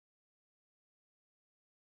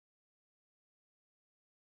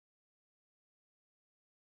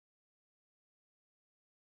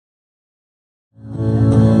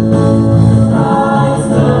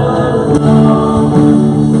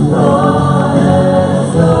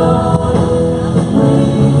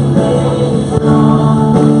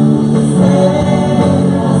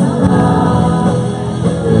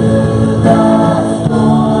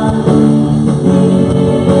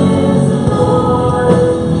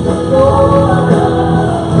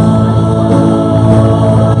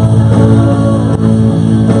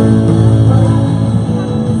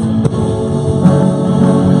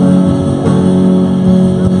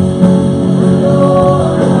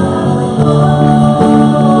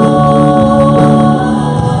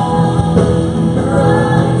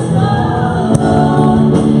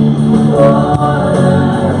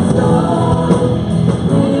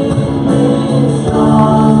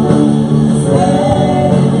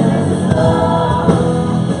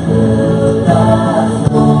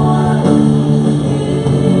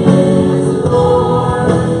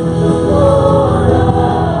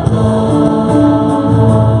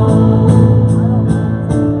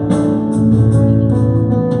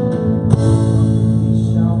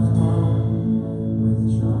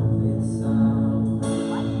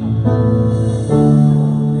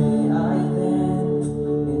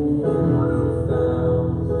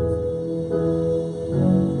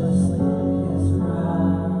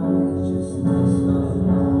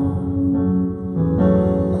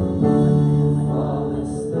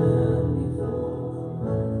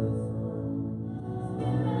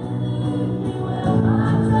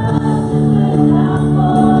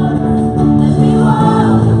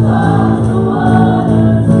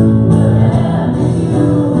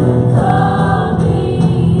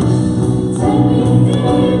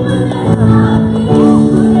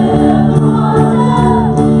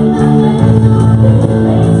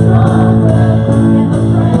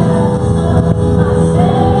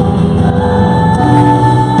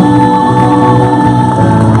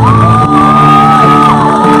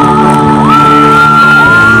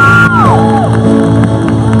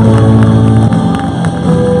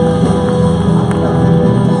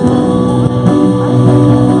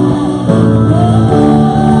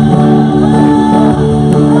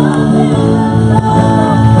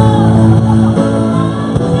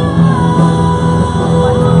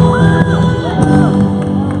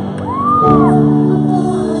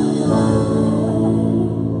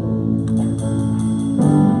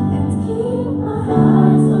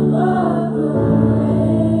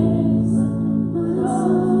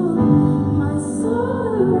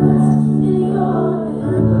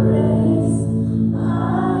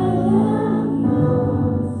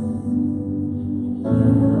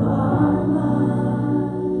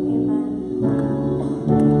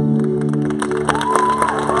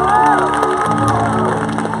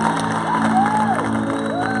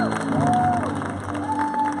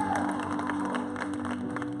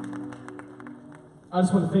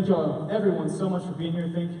just want to thank y'all, everyone, so much for being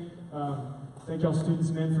here. Thank y'all students,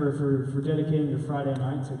 man, for dedicating your Friday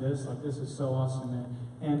night to this. Like, this is so awesome, man.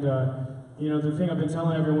 And, the thing I've been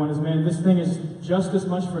telling everyone is, man, this thing is just as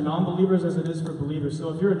much for non-believers as it is for believers.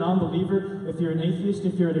 So if you're a non-believer, if you're an atheist,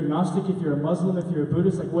 if you're an agnostic, if you're a Muslim, if you're a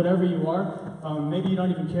Buddhist, like whatever you are, maybe you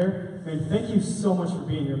don't even care, man, thank you so much for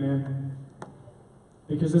being here, man.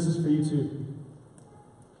 Because this is for you too.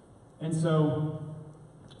 And so,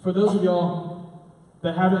 for those of y'all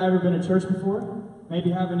that haven't ever been to church before, maybe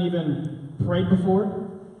haven't even prayed before,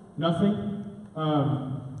 nothing,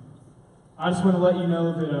 I just want to let you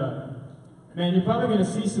know that, man, you're probably going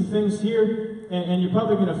to see some things here, and you're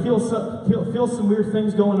probably going to feel some weird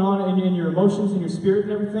things going on in your emotions and your spirit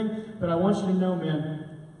and everything, but I want you to know, man,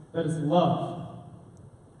 that it's love.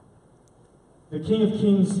 The King of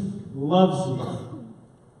Kings loves you.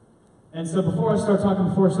 And so before I start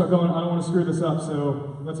going, I don't want to screw this up,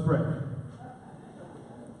 so let's pray.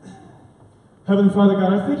 Heavenly Father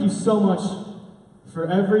God, I thank you so much for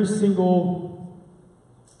every single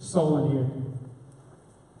soul in here.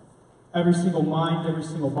 Every single mind, every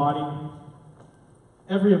single body,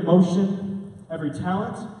 every emotion, every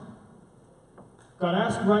talent. God, I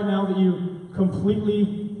ask right now that you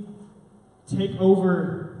completely take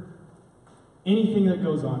over anything that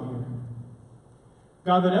goes on here.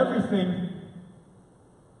 God, that everything,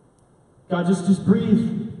 God, just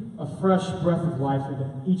breathe a fresh breath of life into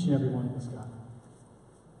each and every one of us, God.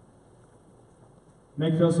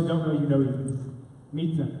 Make those who don't know you know you.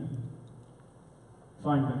 Meet them.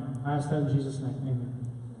 Find them. I ask that in Jesus' name. Amen.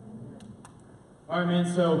 All right, man,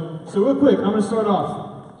 so real quick, I'm going to start off.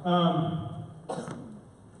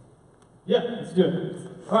 Let's do it.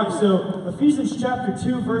 All right, so Ephesians chapter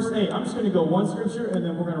 2, verse 8. I'm just going to go one scripture, and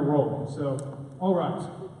then we're going to roll. So, all right.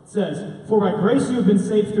 It says, "For by grace you have been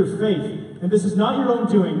saved through faith, and this is not your own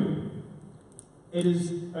doing. It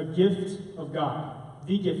is a gift of God."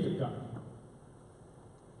 The gift of God.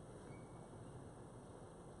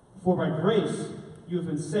 "For by grace you have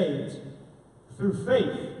been saved through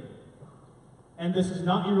faith, and this is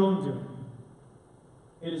not your own doing.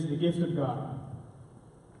 It is the gift of God."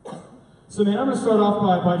 So, man, I'm going to start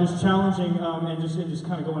off by just challenging and just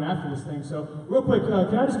kind of going after this thing. So, real quick, can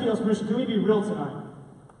I just get y'all's permission? Can we be real tonight?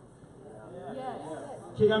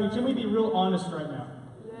 Yes. Can we be real honest right now?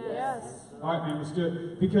 Yes. All right, man, let's do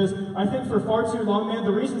it. Because I think for far too long, man,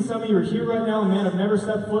 the reason some of you are here right now and, man, have never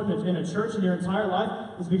stepped foot in a church in your entire life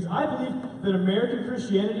is because I believe that American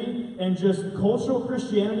Christianity and just cultural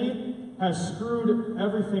Christianity has screwed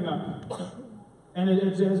everything up. And it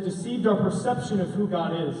has deceived our perception of who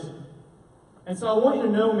God is. And so I want you to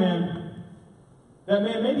know, man, that,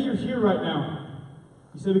 man, maybe you're here right now.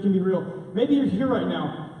 You said we can be real. Maybe you're here right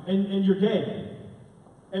now and you're gay.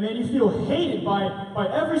 And, man, you feel hated by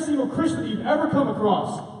every single Christian that you've ever come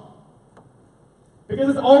across.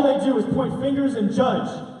 Because that's all they do is point fingers and judge.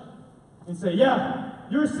 And say, yeah,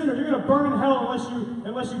 you're a sinner. You're going to burn in hell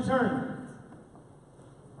unless you turn.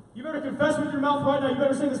 You better confess with your mouth right now. You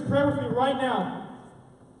better say this prayer with me right now.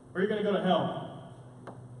 Or you're going to go to hell.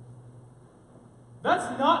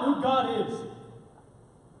 That's not who God is.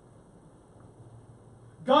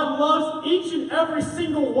 God loves each and every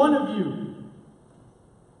single one of you.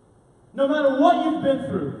 No matter what you've been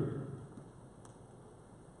through.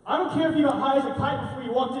 I don't care if you got high as a kite before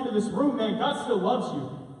you walked into this room, man. God still loves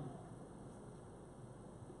you.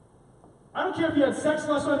 I don't care if you had sex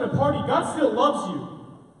last night at a party. God still loves you.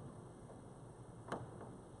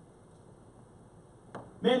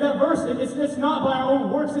 Man, that verse, it's not by our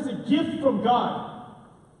own works. It's a gift from God.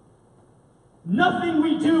 Nothing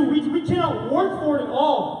we do, we cannot work for it at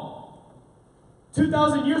all.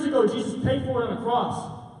 2,000 years ago, Jesus paid for it on the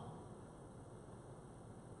cross.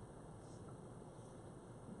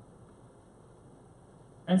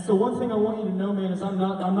 And so one thing I want you to know, man, is I'm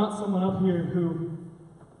not someone up here who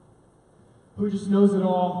just knows it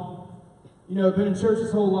all. You know, been in church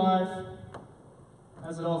his whole life,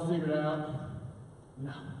 has it all figured out.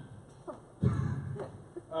 No.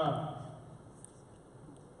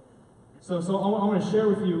 So I want to share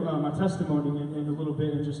with you my testimony in a little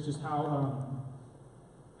bit, and just how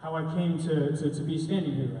I came to be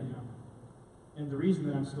standing here right now, and the reason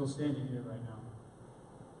that I'm still standing here right now.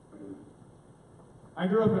 I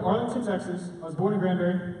grew up in Arlington, Texas. I was born in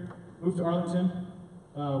Granbury, moved to Arlington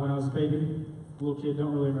when I was a baby, little kid,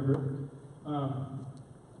 don't really remember.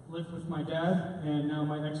 Lived with my dad and now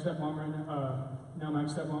my ex-stepmom right now. Now my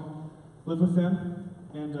ex-stepmom. Lived with them,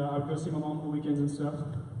 and I would go see my mom on the weekends and stuff.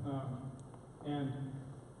 And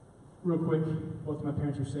real quick, both of my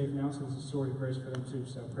parents are saved now, so it's a story of grace for them too.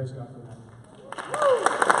 So praise God for that.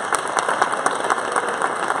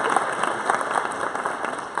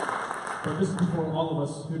 But this is before all of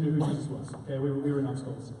us who knew who Jesus was. Okay, we were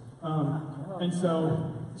numbskulls. And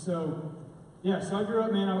so I grew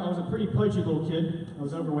up, man, I was a pretty pudgy little kid. I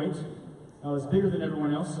was overweight. I was bigger than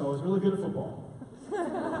everyone else, so I was really good at football.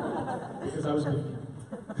 Because I was big.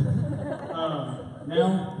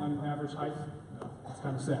 Now, I'm average height. It's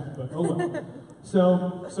kind of sad, but oh well.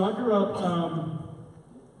 So I grew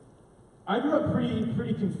up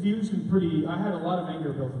pretty confused and I had a lot of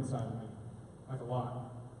anger built inside of me. Like a lot.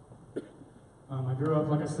 I grew up,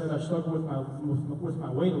 like I said, I struggled with my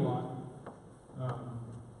weight a lot.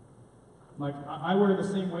 I wear the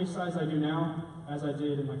same waist size I do now as I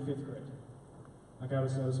did in like 5th grade. Like I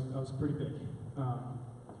was pretty big.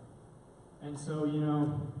 And so,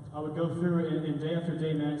 I would go through it and day after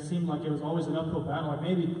day, man, it seemed like it was always an uphill battle. Like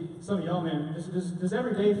maybe some of y'all, man, does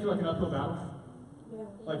every day feel like an uphill battle? Yeah.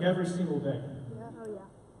 Like every single day. Yeah, oh yeah.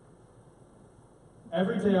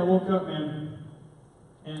 Every day I woke up, man,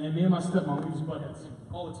 and me and my stepmom, we just butt heads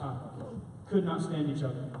all the time. Could not stand each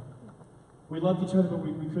other. We loved each other, but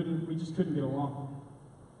we just couldn't get along.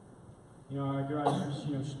 She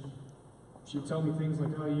would tell me things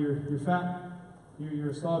like, "Oh, you're fat, you're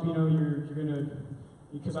a slob, you're gonna,"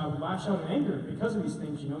 because I would lash out in anger because of these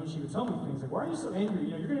things, and she would tell me things like, "Why are you so angry?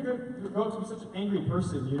 You're gonna grow up to be such an angry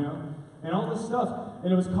person, and all this stuff."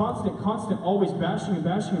 And it was constant, always bashing and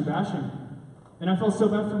bashing and bashing. And I felt so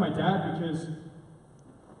bad for my dad because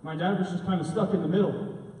my dad was just kind of stuck in the middle.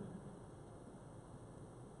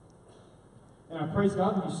 And I praise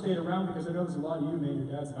God that you stayed around because I know there's a lot of you, man, your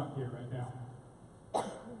dad's not here right now.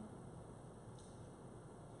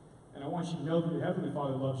 And I want you to know that your Heavenly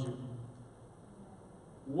Father loves you.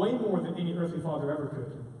 Way more than any earthly father ever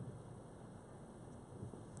could.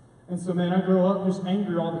 And so, man, I grow up just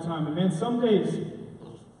angry all the time. And, man, some days,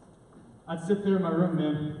 I'd sit there in my room,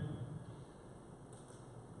 man.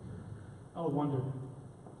 I would wonder,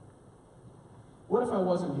 what if I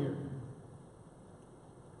wasn't here?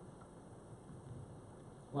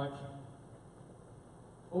 Like,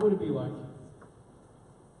 what would it be like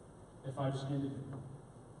if I just ended it?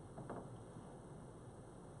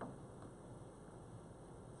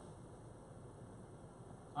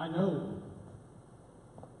 I know,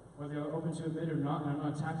 whether you're open to admit it or not, and I'm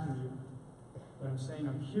not attacking you, but I'm saying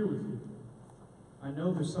I'm here with you. I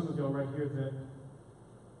know there's some of y'all right here that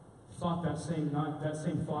thought that same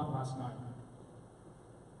thought last night.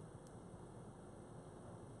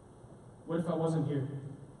 What if I wasn't here?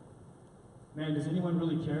 Man, does anyone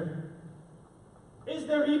really care? Is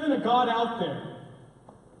there even a God out there?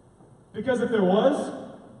 Because if there was,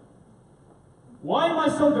 why am I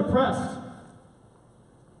so depressed?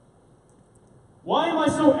 Why am I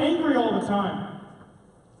so angry all the time?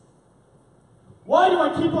 Why do I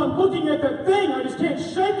keep on looking at that thing? I just can't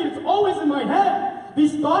shake it. It's always in my head.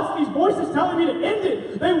 These thoughts, these voices telling me to end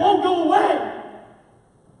it. They won't go away.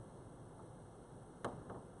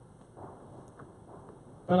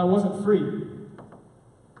 But I wasn't free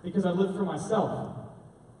because I lived for myself.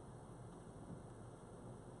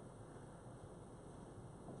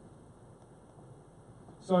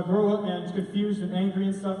 So I grew up, man, just confused and angry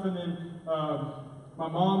and stuff, and then my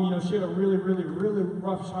mom, she had a really, really, really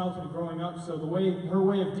rough childhood growing up, so her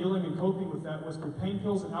way of dealing and coping with that was through pain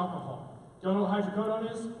pills and alcohol. Do y'all know what hydrocodone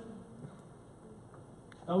is?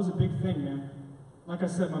 That was a big thing, man. Like I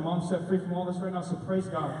said, my mom's set free from all this right now, so praise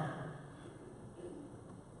God.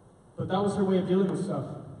 But that was her way of dealing with stuff,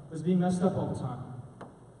 was being messed up all the time.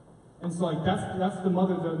 And so, like, that's the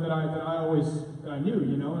mother that I knew,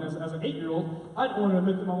 And as an 8-year-old, I didn't want to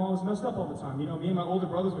admit that my mom was messed up all the time. Me and my older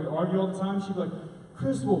brothers would argue all the time. She'd be like,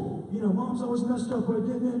 "Chris, well, mom's always messed up.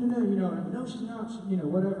 No, she's not.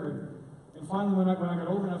 Whatever." And finally, when I got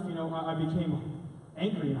old enough, I became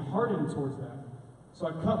angry and hardened towards that. So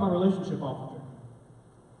I cut my relationship off with her.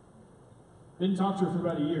 Didn't talk to her for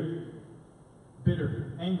about a year.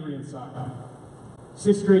 Bitter, angry inside.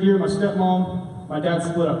 6th grade year, my stepmom, my dad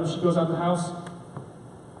split up. She goes out the house.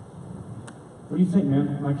 "What do you think,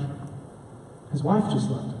 man?" Like, his wife just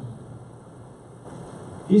left.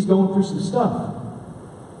 He's going through some stuff.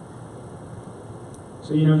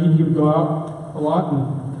 So, he would go out a lot,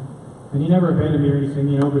 and he never abandoned me or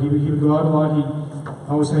anything, but he would go out a lot. He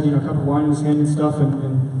always had, a cup of wine in his hand and stuff,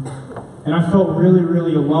 and I felt really,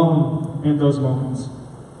 really alone in those moments.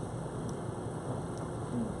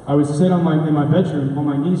 I would sit in my bedroom on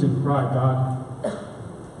my knees and cry, "God,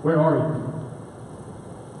 where are you?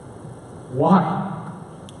 Why?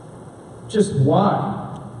 Just why?"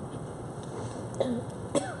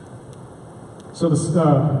 So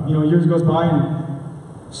years goes by, and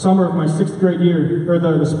summer of my 6th grade year, or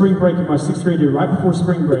the spring break of my 6th grade year, right before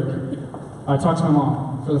spring break, I talked to my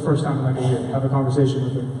mom for the first time in like a year, have a conversation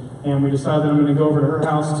with her. and we decided that I'm going to go over to her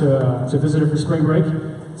house to visit her for spring break.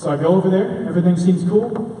 So I go over there. Everything seems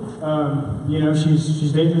cool. You know,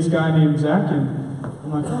 she's dating this guy named Zach, and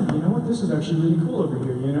I'm like, oh, you know what? This is actually really cool over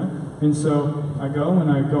here, you know? And so I go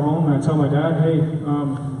home and I tell my dad, hey,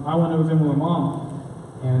 I want to move in with my mom.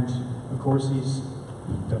 And of course he's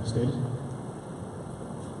devastated,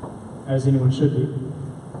 as anyone should be.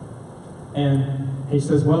 And he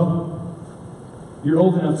says, well, you're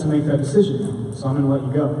old enough to make that decision now, so I'm going to let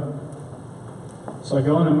you go. So I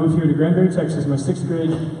go and I move here to Granbury, Texas, my 6th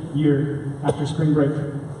grade year after spring break.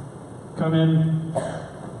 Come in,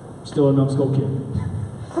 still a numbskull kid.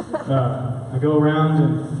 I go around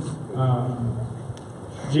and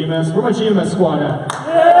GMS, where my GMS squad at?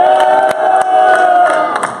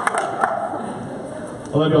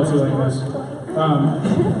 I love y'all too, GMS.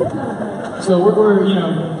 So we're you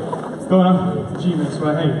know, going up GMS,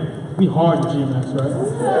 right? Hey, we hard at GMS, right?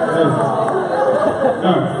 Hey.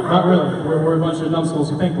 No, not really. We're a bunch of numbskulls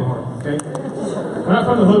who think we're hard, okay? We're not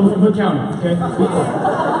from the hood, we're from Hood County, okay?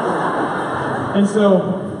 And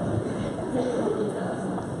so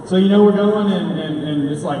you know, we're going and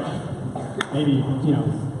it's like maybe, you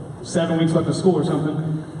know, 7 weeks left of school or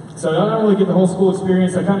something. So I don't really get the whole school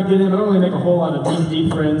experience. I kind of get in, but I don't really make a whole lot of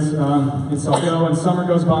deep friends. And so I go, and summer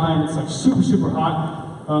goes by, and it's like super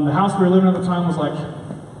hot. The house we were living at the time was like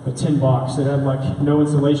a tin box. It had like no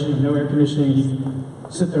insulation and no air conditioning. You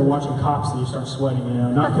sit there watching Cops and you start sweating, you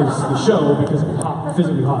know, not because of the show, because it's hot,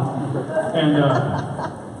 physically hot.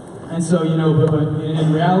 And so, you know, but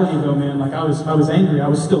in reality though, man, like I was angry. I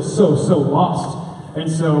was still so lost. And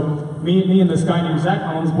so me and this guy named Zach,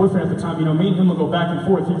 my mom's boyfriend at the time, you know, me and him will go back and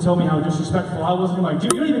forth. He'd tell me how disrespectful I was. And I'm like,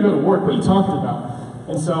 dude, you don't even go to work. What are you talking about?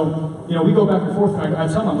 And so, you know, we go back and forth. And I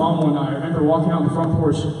tell my mom one night, I remember walking out on the front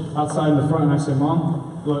porch outside in the front, and I said,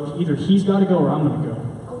 Mom, look, either he's got to go or I'm going to go.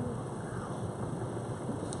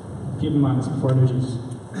 Keep in mind this before I knew Jesus.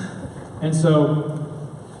 And so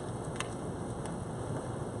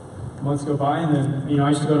months go by, and then, you know, I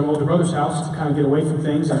used to go to my older brother's house to kind of get away from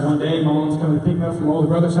things. And one day, my mom's coming to pick me up from my older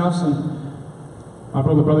brother's house, and my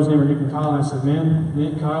brothers' name were Nick and Kyle. And I said, man,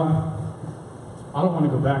 Nick, Kyle, I don't want to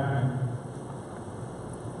go back, man.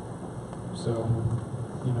 So,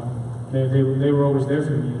 you know, they were always there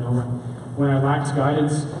for me. You know, when I lacked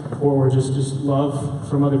guidance or just love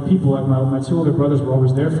from other people, like my 2 older brothers were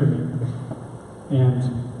always there for me. And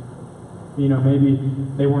you know, maybe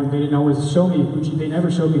they didn't always show me they never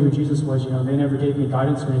showed me who Jesus was, you know, they never gave me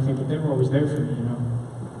guidance or anything, but they were always there for me, you know.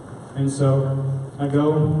 And so I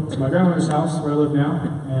go to my grandmother's house where I live now,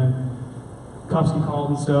 and cops get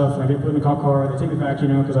called and stuff, and I get put in the cop car, they take me back, you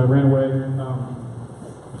know, because I ran away.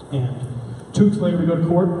 And 2 weeks later we go to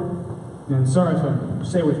court, and sorry if I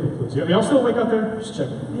stay with me, please. Y'all still awake out there? Just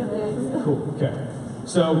checking. Yeah. Cool, okay.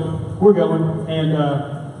 So we're going, and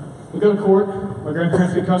we go to court, my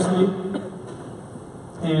grandparents get custody,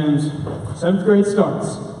 and 7th grade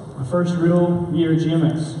starts. My first real year at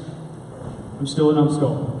GMS. I'm still a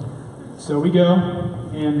numbskull. So we go,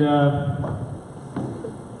 and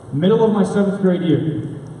middle of my 7th grade year,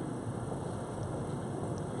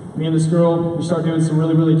 me and this girl, we start doing some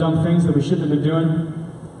really dumb things that we shouldn't have been doing,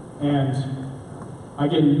 and I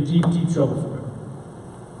get in deep trouble for it.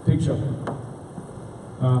 Big trouble.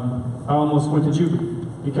 I almost went to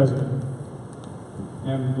juvie because of it.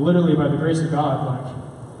 And literally, by the grace of God, like,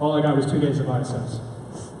 all I got was 2 days of ISS.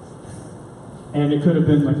 And it could have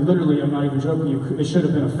been, like, literally, I'm not even joking you, it should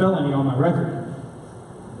have been a felony on my record.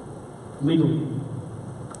 Legally.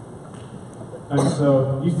 And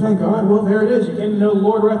so, you think, all right, well, there it is. You came to know the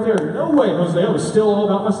Lord right there. No way, Jose, it was still all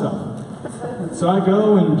about myself. So I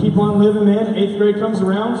go and keep on living, man. 8th grade comes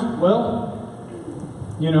around. Well,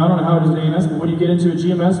 you know, I don't know how it is at AMS, but when you get into a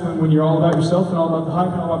GMS, when you're all about yourself and all about the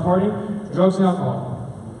hype and all about partying, drugs and alcohol.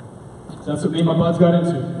 So that's what me and my buds got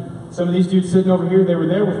into. Some of these dudes sitting over here, they were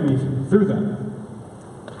there with me through that.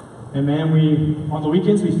 And man, on the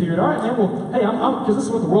weekends, we figured, all right, man, well, hey, because this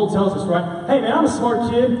is what the world tells us, right? Hey, man, I'm a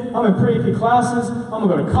smart kid. I'm in pre-AP classes. I'm going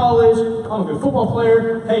to go to college. I'm a good football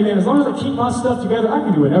player. Hey, man, as long as I keep my stuff together, I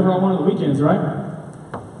can do whatever I want on the weekends, right?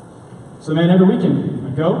 So, man, every weekend,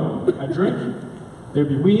 I go, I drink. There'd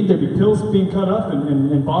be weed, there'd be pills being cut up,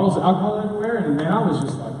 and bottles of alcohol everywhere. And, man, I was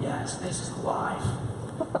just like, yes, this is life.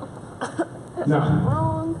 No.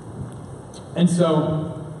 Wrong. And so,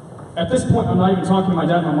 at this point, I'm not even talking to my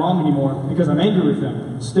dad and my mom anymore because I'm angry with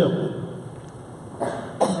them, still.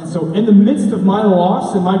 And so, in the midst of my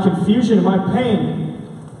loss and my confusion and my pain,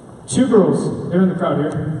 2 girls, they're in the crowd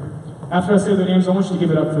here. After I say their names, I want you to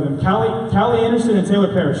give it up for them. Callie Anderson and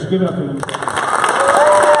Taylor Parrish. Give it up for them.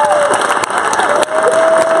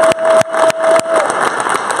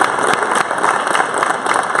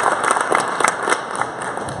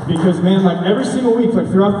 Because, man, like every single week, like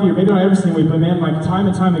throughout the year, maybe not every single week, but man, like time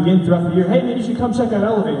and time again throughout the year, hey, man, you should come check out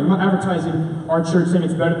Elevate. I'm not advertising our church saying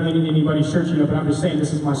it's better than anybody's church, but I'm just saying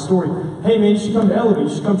this is my story. Hey, man, you should come to Elevate.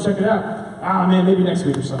 You should come check it out. Ah, man, maybe next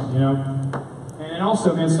week or something, And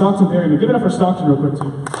also, man, Stockton Perryman. Give it up for Stockton real quick,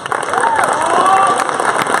 too.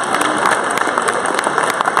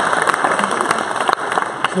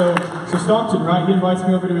 So Stockton, right, he invites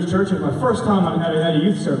me over to his church. It was my first time at a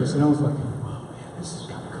youth service, and I was like, oh, man, this is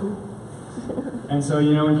kind of cool. And so,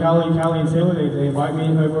 and Callie and Taylor, they invite me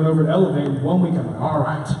over to Elevate, and 1 week I'm like, all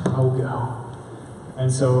right, I'll go.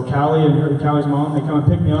 And so Callie and Callie's mom, they come and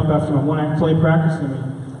pick me up after my one-act play practice, and we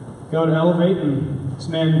go to Elevate, and this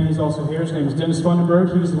man, he's also here, his name is Dennis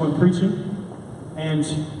Fundenberg, he was the one preaching, and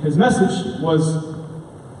his message was,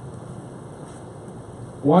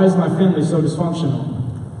 why is my family so dysfunctional?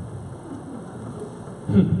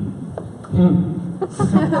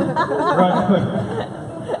 Right, like,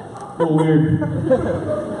 a little weird.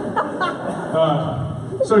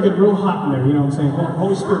 Started getting real hot in there, you know what I'm saying?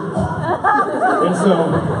 Holy Spirit. And so,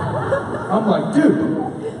 I'm like, dude,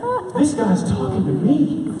 this guy's talking to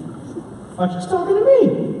me. Like, he's talking to me.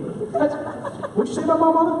 What'd you say about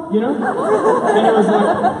my mother? And it was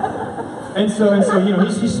like, and so,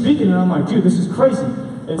 he's speaking, and I'm like, dude, this is crazy.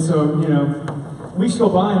 And so, weeks go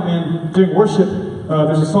by, and man, during worship,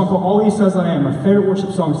 there's a song called All He Says I Am, my favorite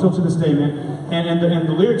worship song, still to this day, man. And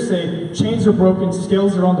the lyrics say, chains are broken,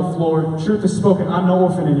 scales are on the floor, truth is spoken, I'm no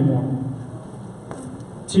orphan anymore.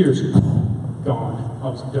 Tears, gone. I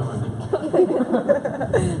was done.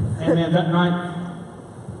 And man, that night,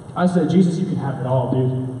 I said, Jesus, you can have it all,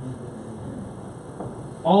 dude.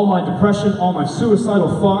 All my depression, all my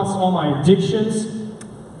suicidal thoughts, all my addictions,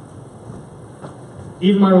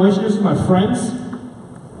 even my relationships with my friends.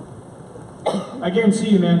 I guarantee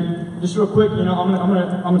you, man, just real quick, I'm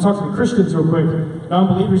gonna talk to the Christians real quick.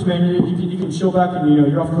 Non-believers, man, you can chill back and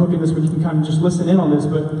you're off the hook in this, but you can kind of just listen in on this.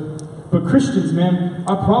 But Christians, man,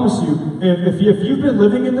 I promise you, if you've been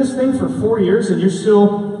living in this thing for 4 years and you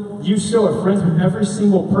still are friends with every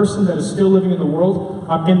single person that is still living in the world,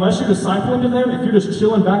 unless you're discipling to them, if you're just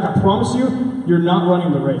chilling back, I promise you, you're not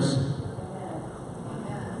running the race.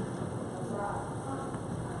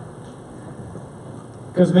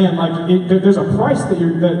 Because, man, like, there's a price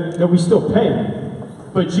that we still pay,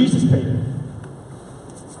 but Jesus paid it.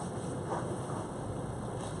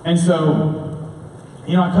 And so,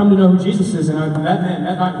 I come to know who Jesus is, and that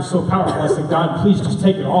night was so powerful. I said, God, please just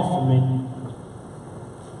take it off from me.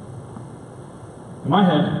 In my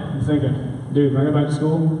head, I'm thinking, dude, when I go back to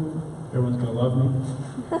school, everyone's going to love me.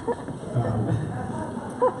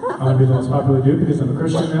 I'm going to be the most popular dude because I'm a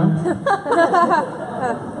Christian now.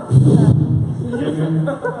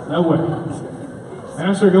 No way. And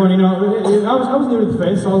I started going, I was new to the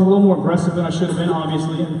faith, so I was a little more aggressive than I should have been,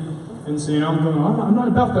 obviously. And so, I'm going, I'm not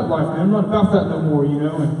about that life, man. I'm not about that no more, And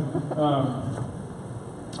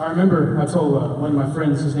I remember I told one of my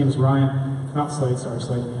friends, his name is Ryan, not Slade, sorry,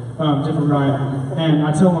 Slade, different Ryan. And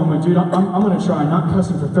I tell him, I'm like, dude, I'm going to try not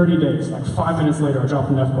cussing for 30 days. Like 5 minutes later, I drop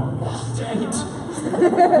an F-bomb. Dang it.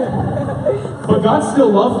 But God still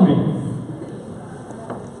loved me.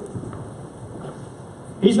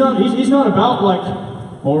 He's not about like,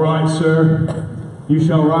 all right, sir, you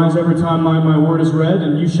shall rise every time my word is read,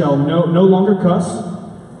 and you shall no longer cuss.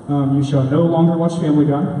 You shall no longer watch Family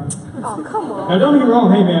Guy. Oh, come on. Now, don't get me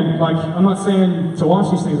wrong, hey man, like, I'm not saying to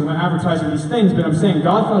watch these things, I'm not advertising these things, but I'm saying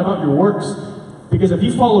God's not about your works, because if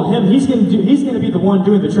you follow Him, He's going to be the one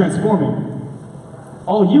doing the transforming.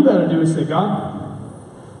 All you got to do is say, God,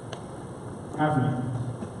 have me.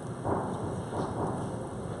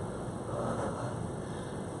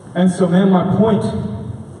 And so, man, my point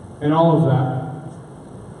in all of that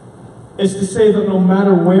is to say that no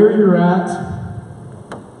matter where you're at,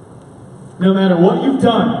 no matter what you've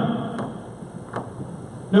done,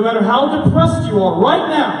 no matter how depressed you are right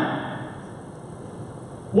now,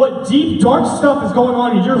 what deep, dark stuff is going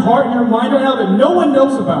on in your heart and your mind right now that no one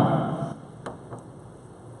knows about,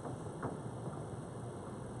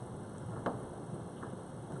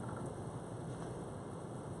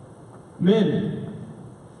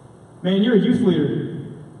 man, you're a youth leader,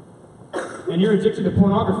 and you're addicted to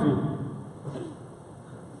pornography.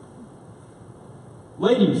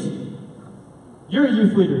 Ladies, you're a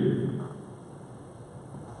youth leader,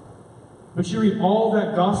 but you read all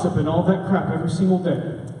that gossip and all that crap every single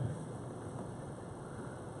day.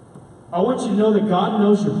 I want you to know that God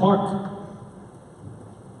knows your heart.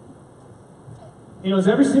 He knows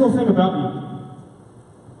every single thing about you.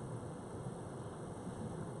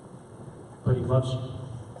 But He loves you.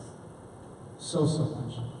 So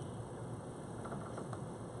much.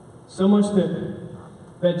 So much that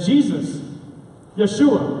that Jesus,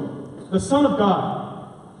 Yeshua, the Son of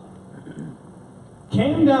God,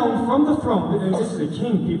 came down from the throne. And this is a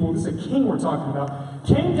king, people. This is a king we're talking about.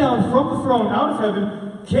 Came down from the throne out of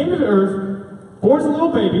heaven, came to the earth, born as a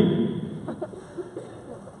little baby,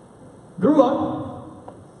 grew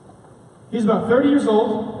up. He's about 30 years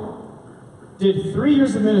old, did 3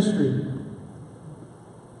 years of ministry.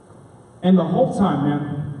 And the whole time,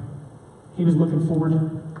 man, he was looking forward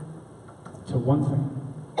to one thing.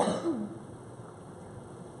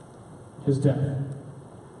 His death.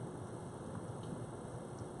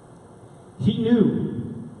 He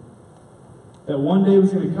knew that one day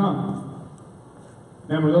was going to come.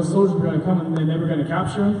 Man, where those soldiers were going to come and they were going to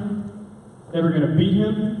capture him. They were going to beat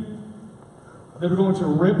him. They were going to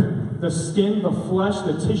rip the skin, the flesh,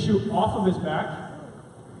 the tissue off of his back.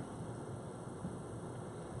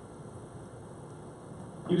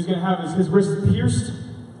 He was going to have his wrists pierced,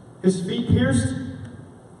 his feet pierced,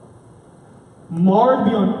 marred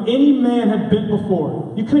beyond any man had been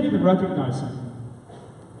before. You couldn't even recognize him.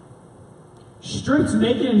 Stripped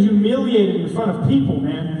naked and humiliated in front of people,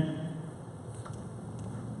 man.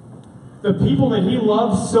 The people that he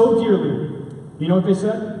loved so dearly. You know what they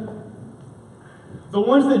said? The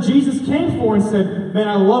ones that Jesus came for and said, man,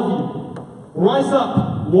 I love you. Rise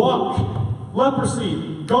up, walk.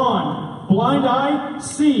 Leprosy, gone. Blind eye,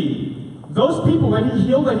 see. Those people that he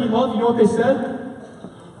healed, that he loved, you know what they said?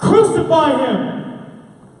 Crucify him!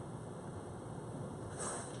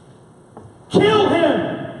 Kill him!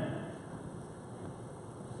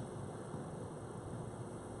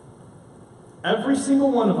 Every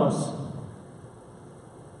single one of us,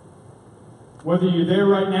 whether you're there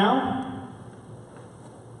right now,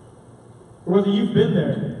 or whether you've been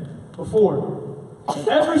there before,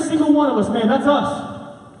 every single one of us, man, that's us.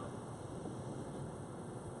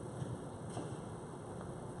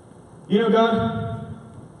 You know, God,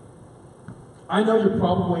 I know you're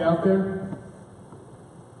probably out there,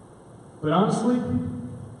 but honestly,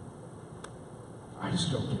 I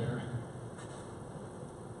just don't care.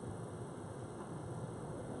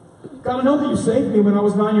 God, I know that you saved me when I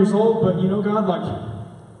was 9 years old, but you know, God,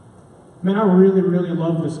 man, I really, really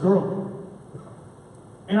love this girl.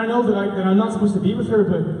 And I know that I'm not supposed to be with her,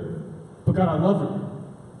 but God, I love her.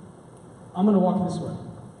 I'm going to walk this way.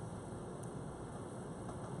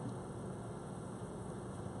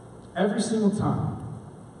 Every single time.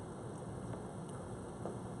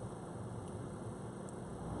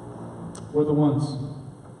 We're the ones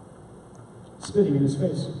spitting in his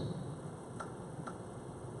face.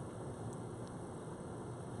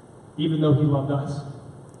 Even though he loved us.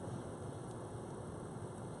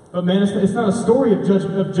 But man, it's not a story of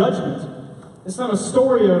judgment. It's not a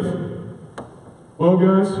story of, well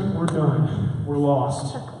guys, we're done. We're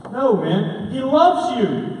lost. No, man. He loves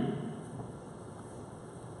you.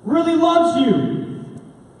 Really loves you.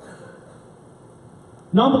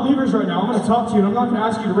 Non-believers right now, I'm going to talk to you, and I'm not going to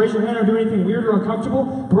ask you to raise your hand or do anything weird or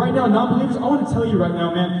uncomfortable, but right now, non-believers, I want to tell you right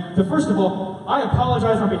now, man, that first of all, I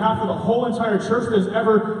apologize on behalf of the whole entire church that has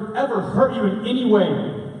ever hurt you in any way,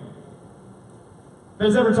 that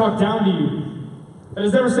has ever talked down to you, that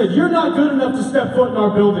has ever said, you're not good enough to step foot in our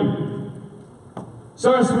building.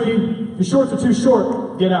 Sorry, sweetie, your shorts are too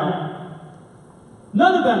short. Get out.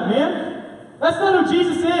 None of that, man. That's not who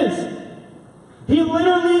Jesus is. He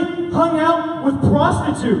literally hung out with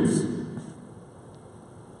prostitutes.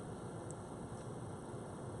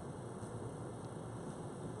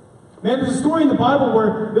 Man, there's a story in the Bible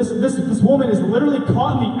where this woman is literally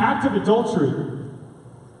caught in the act of adultery.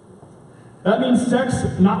 That means sex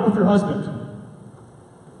not with her husband.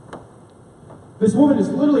 This woman is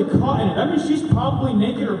literally caught in it. That means she's probably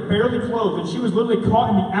naked or barely clothed, and she was literally caught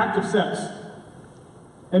in the act of sex.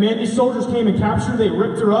 And man, these soldiers came and captured her. They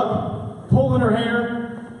ripped her up, pulling her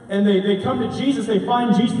hair, and they come to Jesus. They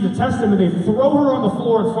find Jesus to test him, and they throw her on the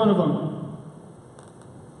floor in front of him.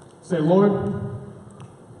 Say, Lord,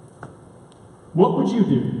 what would you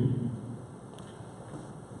do?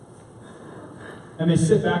 And they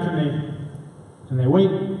sit back and they wait.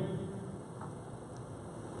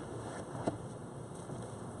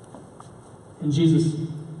 And Jesus,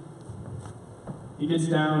 he gets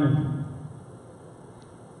down and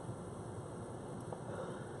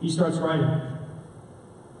he starts writing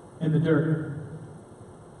in the dirt.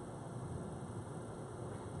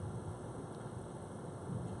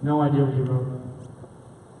 No idea what he wrote.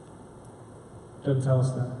 Doesn't tell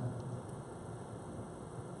us that.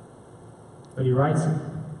 But he writes it.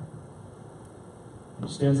 He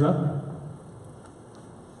stands up.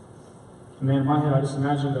 And man, in my head, I just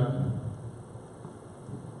imagine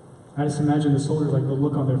the soldiers, like the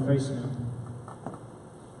look on their face, man.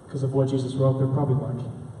 because of what Jesus wrote, they're probably like,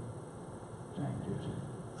 dang, dude,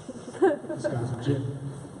 this guy's legit.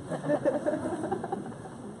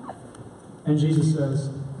 And Jesus says,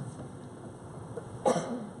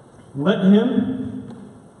 let him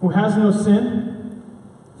who has no sin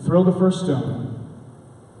throw the first stone.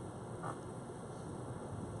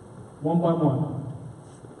 One by one.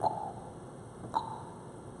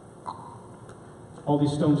 All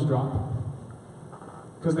these stones drop.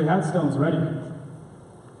 Because they had stones ready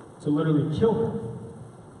to literally kill her.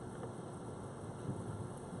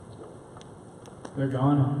 They're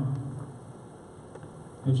gone.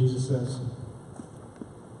 And Jesus says,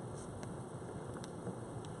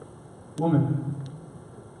 woman,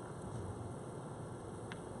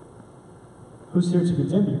 who's here to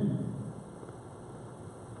condemn you?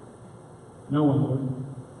 No one, Lord.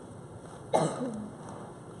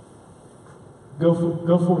 Go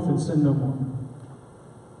forth and sin no more.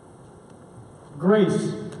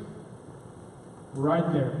 Grace,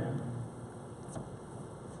 right there, man.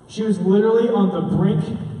 She was literally on the brink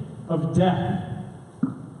of death.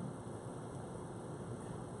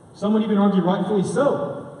 Some would even argue rightfully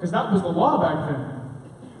so, because that was the law back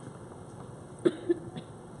then.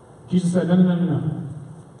 Jesus said, no.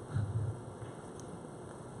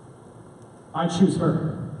 I choose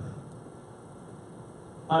her.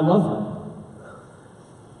 I love her.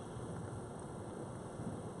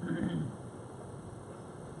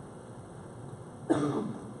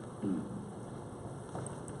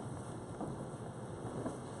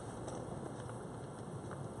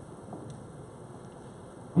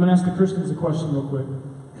 I'm going to ask the Christians a question real quick.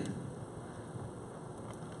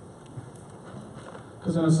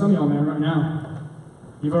 Because I know some of y'all, man, right now,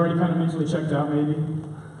 you've already kind of mentally checked out, maybe.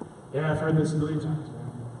 Yeah, I've heard this a billion times,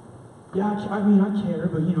 man. Yeah, I mean, I care,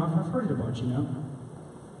 but, I've heard it a bunch,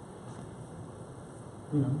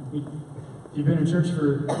 if you've been in church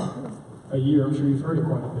for a year, I'm sure you've heard it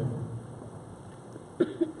quite a bit.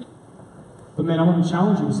 But, man, I want to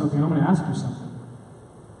challenge you with something. I'm going to ask you something.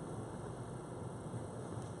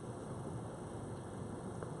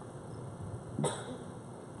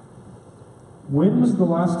 When was the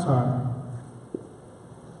last time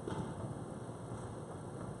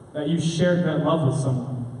that you shared that love with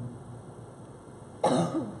someone?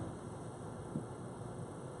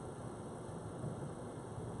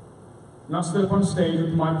 Not stood up on stage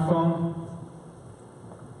with the microphone,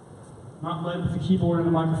 not led with the keyboard and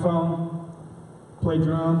the microphone, played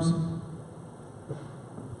drums,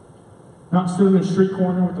 not stood in a street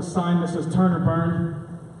corner with a sign that says turn or burn,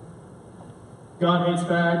 God hates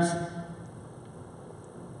fags.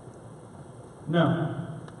 No.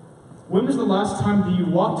 When was the last time that you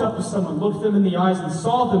walked up to someone, looked them in the eyes, and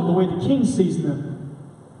saw them the way the King sees them,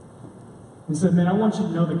 and said, man, I want you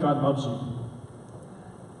to know that God loves you?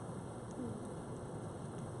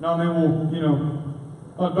 No, man,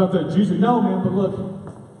 well, about the Jews. No, man, but look,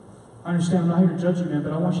 I understand, I'm not here to judge you, man,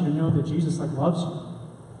 but I want you to know that Jesus, loves you.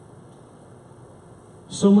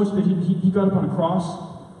 So much that he got up on a cross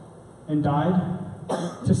and died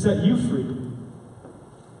to set you free.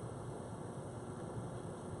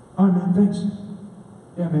 All right, man, thanks.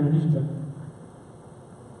 Yeah, man, I needed that.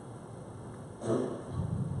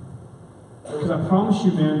 Because I promise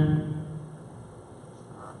you, man,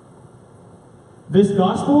 this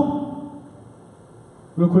gospel,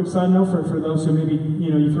 real quick side note for those who maybe,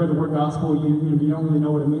 you've heard the word gospel, you don't really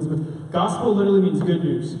know what it means, but gospel literally means good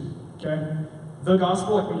news, okay? The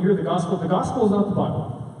gospel, when you hear the gospel is not the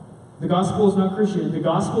Bible. The gospel is not Christianity. The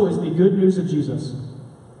gospel is the good news of Jesus.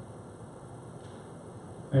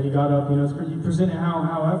 And he got up, you present it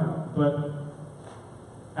however, but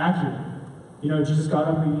accurate. Jesus got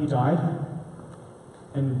up and he died,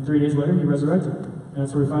 and 3 days later he resurrected. And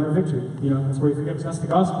that's where we find our victory. That's where we forget, that's the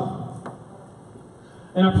gospel.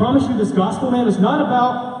 And I promise you, this gospel, man, is not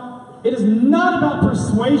about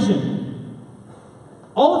persuasion.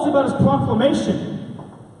 All it's about is proclamation.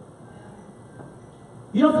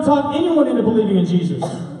 You don't have to talk anyone into believing in Jesus.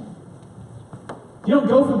 You don't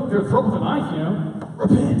go for their throat with a knife,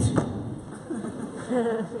 Repent.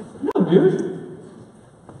 No, dude.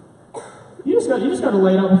 You just got to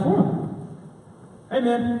lay it out before them. Hey,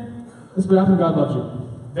 man, this is what happened. God loves you.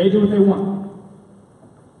 They do what they want.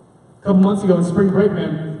 A couple months ago in spring break,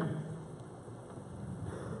 man,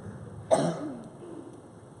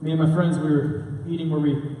 me and my friends, we were eating where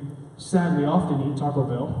we sadly often eat, Taco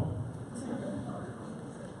Bell.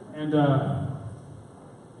 And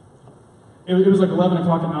it was like 11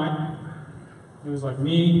 o'clock at night. It was like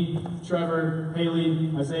me, Trevor,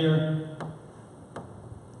 Haley, Isaiah,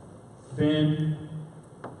 Ben,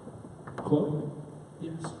 Chloe?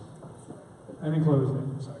 Yes. I think Chloe was there.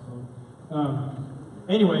 Sorry, Chloe.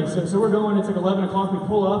 anyway, so we're going. It's like 11 o'clock. We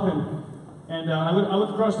pull up, and I look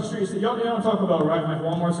across the street. So y'all know what I'm talking about, right? Like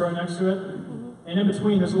Walmart's right next to it. And in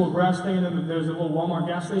between, there's a little grass thing, and then there's a little Walmart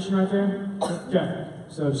gas station right there. Okay,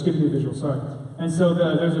 so just give you a visual, sorry. And so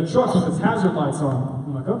there's a truck with its hazard lights on.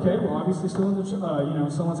 I'm like, okay, well, obviously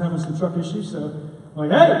someone's having some truck issues, so I'm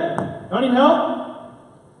like, hey, y'all need help?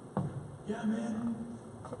 Yeah, man.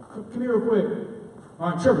 Come here real quick. All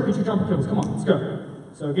right, Trevor, get your jumper cables. Come on, let's go.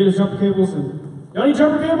 So get his jumper cables, and y'all need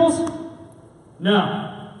jumper cables? No.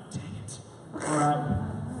 Dang it. All right.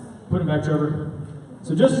 Put him back, Trevor.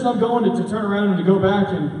 So just as I'm going to turn around and to go back,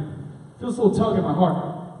 and feel this little tug in my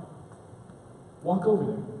heart. Walk over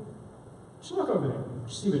there. Just walk over there.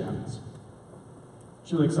 Just see what happens.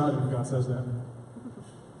 She's really excited when God says that.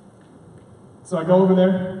 So I go over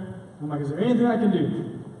there. I'm like, is there anything I can do?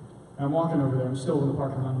 And I'm walking over there. I'm still in the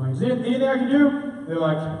parking lot. I'm like, is there anything I can do? They're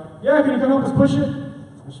like, yeah, can you come help us push it?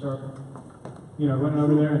 I start, running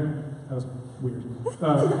over there. That was weird.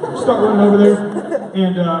 Start running over there.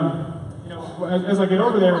 And, as I get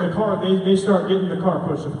over there, the car, they start getting the car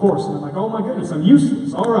pushed, of course. And I'm like, oh my goodness, I'm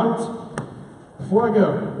useless. All right. Before I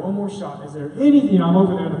go, one more shot. Is there anything, I'm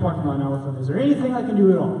over there in the parking lot now with them. Is there anything I can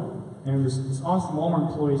do at all? And this awesome Walmart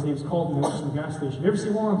employee, his name's Colton, he works in the gas station. You ever see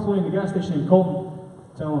a Walmart employee in the gas station named Colton?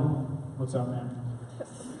 Tell him, what's up, man?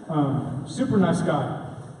 Super nice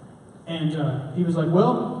guy. And he was like,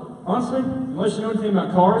 well, honestly, unless you know anything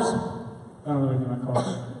about cars, I don't know anything about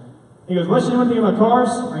cars. He goes, unless you know anything about cars,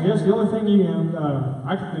 I guess the only thing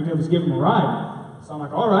I could think of is give him a ride. So I'm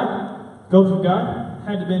like, all right. Go to the guy.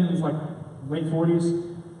 Had to been in his late 40s.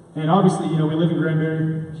 And obviously, we live in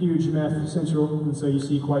Granbury, huge meth central, and so you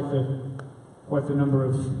see quite the number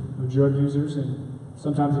of drug users, and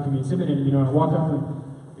sometimes it can be intimidating. I walk up and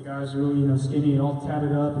the guy's really, skinny and all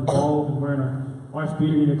tatted up and bald and wearing a wife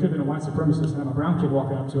beater. It could have been a white supremacist, and I'm a brown kid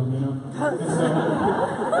walking up to him, And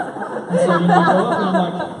so I go up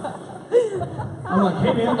and I'm like,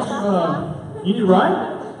 hey man, you need a ride?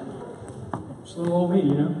 Just a little old me,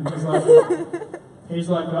 And he's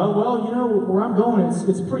like, oh well, where I'm going,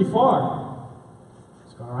 it's pretty far.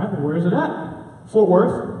 He's like, all right, well, where is it at? Fort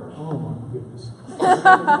Worth. Oh my goodness.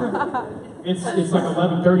 It's like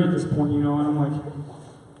 11:30 at this point, and I'm like,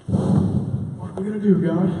 what are we gonna do,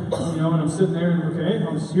 God? And I'm sitting there, and okay,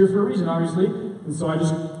 I'm here for a reason, obviously, and so I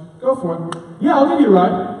just go for it. Yeah, I'll give you a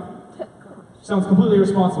ride. Sounds completely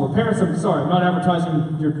irresponsible. Parents, I'm sorry, I'm not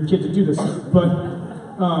advertising your kid to do this, but,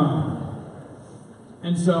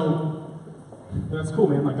 and so, that's cool,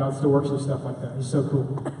 man. God still works with stuff like that. He's so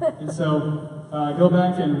cool. And so, I go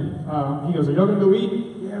back and he goes, are y'all gonna go eat?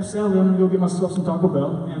 Yeah, sadly, I'm gonna go get myself some Taco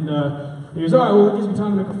Bell. And he goes, all right, well, it gives me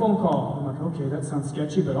time to make a phone call. I'm like, okay, that sounds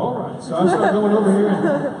sketchy, but all right. So I start going over here, and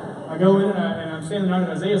I go in, and I'm standing out at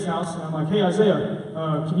Isaiah's house, and I'm like, hey, Isaiah,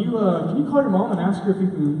 can you call your mom and ask her if you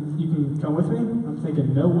can come with me? I'm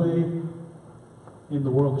thinking, no way in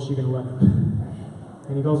the world is she gonna let me.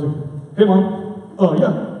 And he goes, hey, Mom. Oh,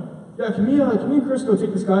 yeah. Yeah, can me and Chris go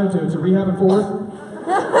take this guy to rehab in Fort Worth?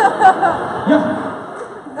 Yeah.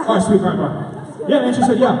 All right, sweet, all right. Yeah, and she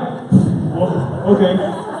said, yeah. Well, okay.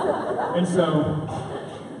 And so,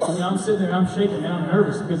 I'm sitting there, I'm shaking, man, I'm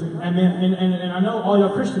nervous, because, and I know all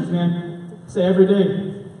y'all Christians, man, say every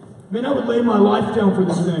day, man, I would lay my life down for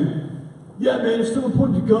this thing. Yeah, man, if someone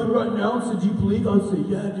pointed a gun right now and said, do you believe? I'd say,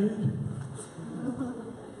 yeah, dude.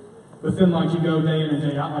 But then, you go day in and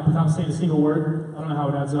day out, without saying a single word. I don't know how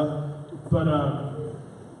it adds up. But,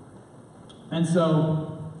 and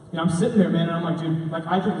so, I'm sitting there, man, and I'm like, dude,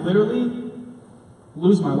 I could literally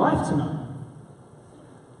lose my life tonight.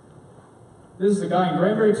 This is a guy in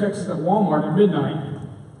Granbury, Texas at Walmart at midnight,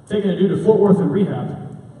 taking a dude to Fort Worth in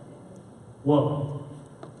rehab. Whoa.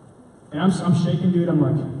 And I'm shaking, dude. I'm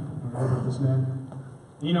like, I don't know about this, man.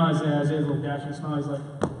 And Isaiah's little dashing smile, he's like,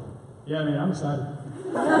 yeah, man, I'm excited.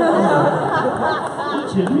 Are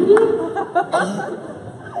you kidding me, dude?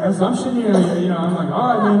 And so I'm sitting here, I'm like,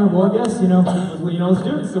 all right, man, well, I guess, let's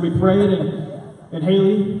do it. So we prayed, and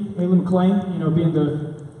Haley McClain, being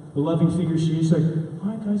the loving figure she is, she's like, all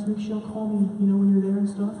right, guys, make sure y'all call me, when you're there and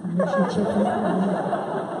stuff, and make sure you check me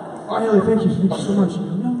out. All right, Haley, thank you so much.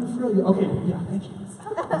 No, for real, okay, yeah, thank you.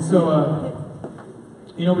 And so,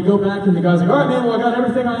 we go back, and the guy's like, all right, man, well, I got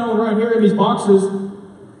everything I own right here in these boxes.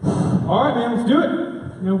 All right, man, let's do it.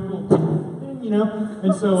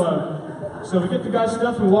 And so we get the guy's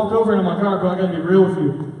stuff, and we walk over, and I'm like, all right, bro, I gotta be real with you.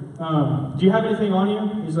 Do you have anything on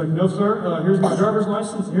you? He's like, no, sir. Here's my driver's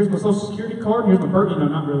license, and here's my social security card, and here's my birth.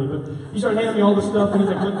 Not really, but he started handing me all this stuff, and he's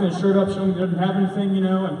like lifting his shirt up, showing me he doesn't have anything, and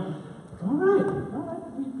all right,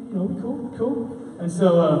 we cool. And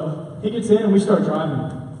so he gets in, and we start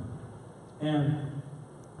driving. And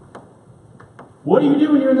What do you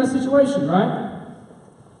do when you're in that situation, right?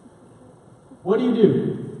 What do you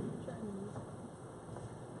do?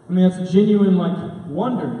 I mean, that's a genuine,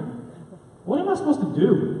 wonder. What am I supposed to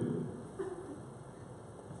do?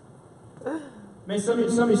 Man, some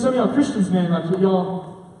of y'all Christians, man,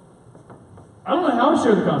 y'all, I don't know how to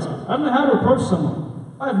share the gospel. I don't know how to approach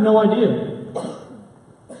someone. I have no idea.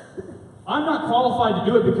 I'm not qualified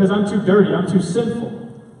to do it because I'm too dirty. I'm too sinful.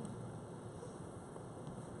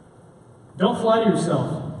 Don't flatter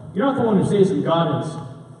yourself. You're not the one who says that God is.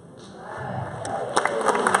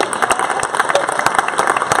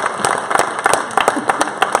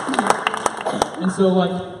 And so,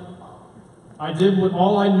 I did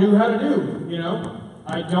all I knew how to do,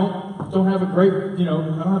 I don't have a great, I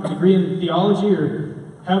don't have a degree in theology or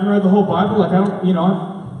haven't read the whole Bible.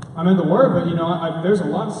 I'm in the Word, but, there's a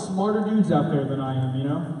lot of smarter dudes out there than I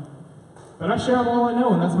am, But I share all I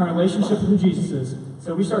know, and that's my relationship with who Jesus is.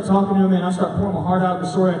 So we start talking to him, and I start pouring my heart out, the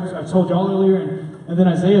story I told y'all earlier, and then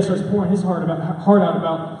Isaiah starts pouring his heart out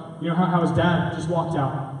about, how his dad just walked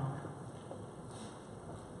out.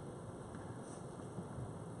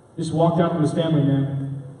 Just walked out with his family,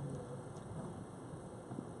 man.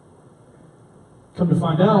 Come to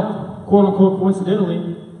find out, quote unquote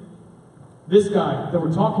coincidentally, this guy that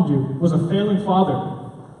we're talking to was a failing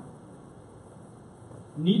father.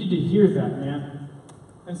 Needed to hear that, man.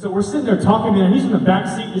 And so we're sitting there talking, man, and he's in the back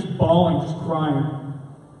seat just bawling, just crying.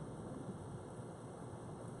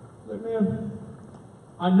 Man,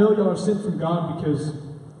 I know y'all are sent from God because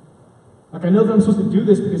I know that I'm supposed to do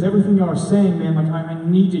this because everything y'all are saying, man, I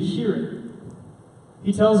need to hear it.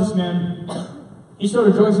 He tells us, man, he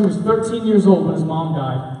started rejoicing when he was 13 years old when his mom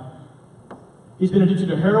died. He's been addicted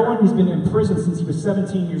to heroin. He's been in prison since he was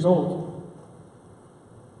 17 years old.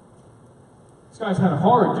 This guy's had it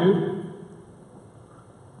hard, dude.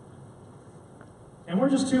 And we're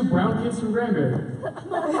just two brown kids from Granbury.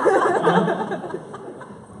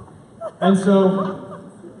 And so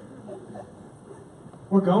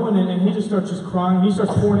we're going, and he just starts crying. He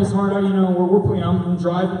starts pouring his heart out, I'm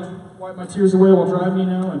driving, wipe my tears away while driving,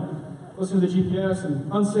 and listen to the GPS,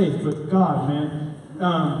 and unsafe, but God, man.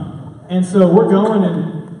 And so we're going,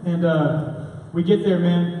 and we get there,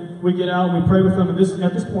 man. We get out, and we pray with him, and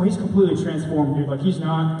at this point, he's completely transformed, dude. He's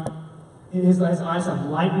not, his eyes have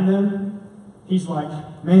light in them. He's like,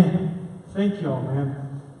 man, thank y'all,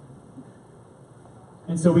 man.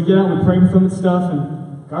 And so we get out, and we pray with him and stuff, and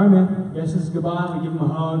all right, man, guess this is goodbye. We give him a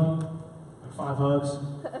hug, 5 hugs.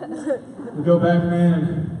 We go back, man,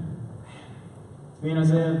 and me and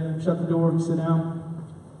Isaiah shut the door, sit down.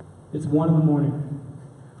 It's 1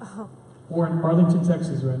 a.m. We're in Arlington,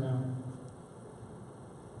 Texas right now.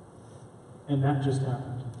 And that just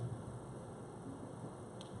happened.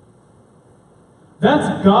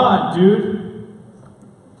 That's God, dude.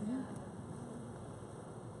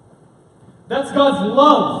 That's God's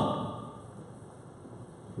love.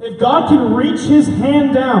 If God can reach his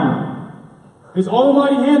hand down, his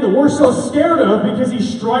almighty hand that we're so scared of because he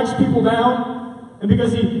strikes people down and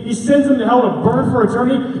because he sends them to hell to burn for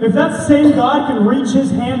eternity, if that same God can reach his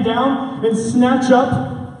hand down and snatch up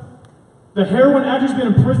the heroin addict who's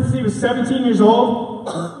been in prison since he was 17 years old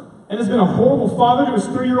and has been a horrible father to his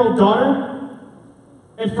 3-year-old daughter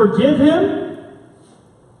and forgive him,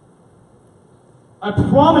 I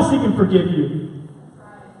promise he can forgive you.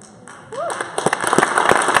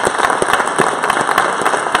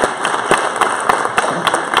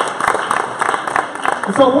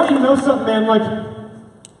 And so I want you to know something, man.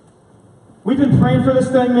 We've been praying for this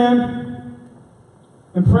thing, man.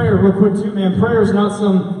 And prayer, real quick, too, man. Prayer is not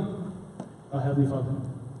some, Heavenly Father,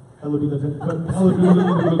 hallowed be the,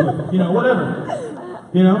 whatever.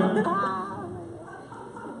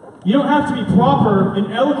 You don't have to be proper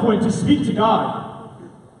and eloquent to speak to God.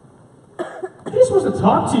 He just wants to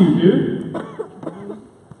talk to you, dude.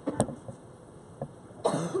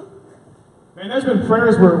 Man, there's been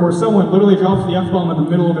prayers where someone literally drops the F-bomb in the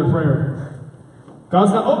middle of their prayer.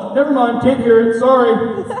 God's not, oh, never mind, can't hear it, sorry.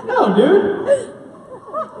 No, dude.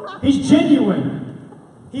 He's genuine.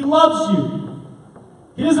 He loves you.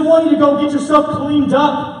 He doesn't want you to go get yourself cleaned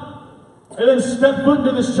up and then step foot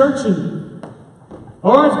into this church and,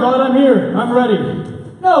 all right, God, I'm here. I'm ready.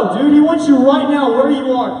 No, dude, he wants you right now where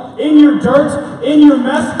you are. In your dirt, in your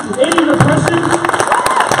mess, in your depression,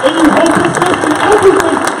 in your hopelessness, and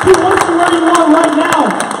everything. He wants you where you are right now.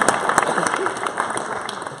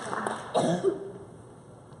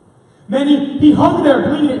 Man, he hung there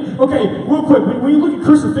bleeding. Okay, real quick, when you look at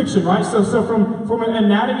crucifixion, right? So from an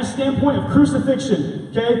anatomy standpoint of crucifixion,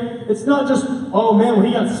 okay, it's not just, oh man, well,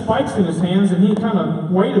 he got spikes in his hands and he kind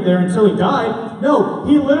of waited there until he died. No,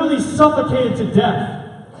 he literally suffocated to death.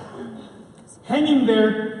 hanging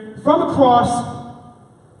there from a cross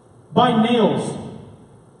by nails,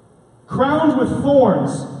 crowned with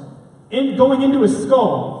thorns, going into his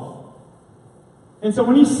skull. And so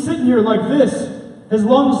when he's sitting here like this, his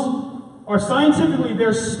lungs are scientifically,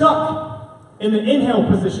 they're stuck in the inhale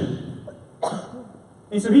position.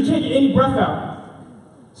 And so he can't get any breath out.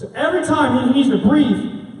 So every time he needs to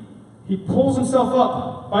breathe, he pulls himself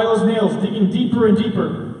up by those nails, digging deeper and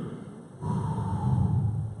deeper.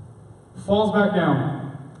 Falls back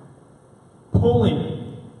down,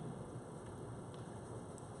 pulling.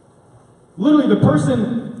 Literally, the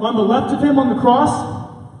person on the left of him on the cross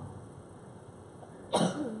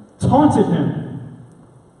taunted him.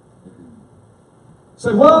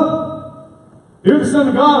 Said, well, you're the Son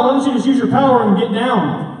of God, why don't you just use your power and get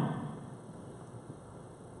down?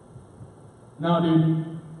 No,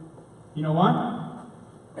 dude. You know why?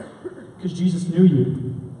 Because Jesus knew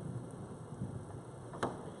you.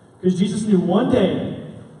 Because Jesus knew one day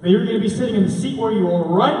that you're going to be sitting in the seat where you are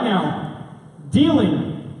right now,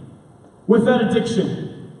 dealing with that addiction.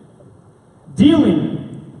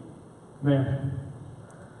 Man,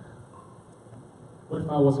 what if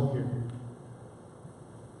I wasn't here?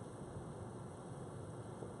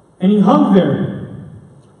 And he hung there,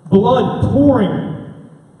 blood pouring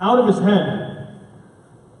out of his head.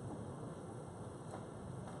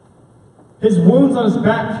 His wounds on his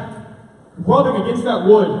back rubbing against that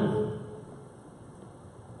wood.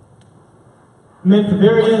 And then at the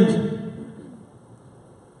very end,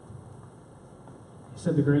 he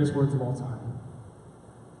said the greatest words of all time.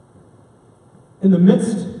 In the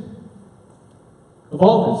midst of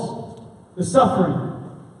all this, the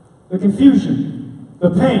suffering, the confusion, the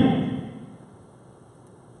pain,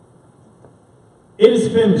 it is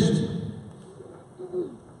finished.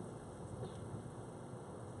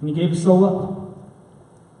 And he gave his soul up.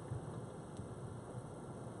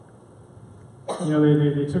 You know,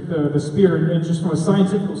 they took the spear, and just from a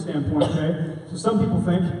scientific standpoint, okay? So some people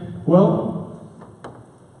think, well,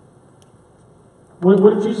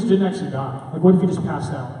 what if Jesus didn't actually die? Like, what if he just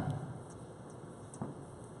passed out?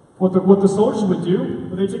 What the soldiers would do,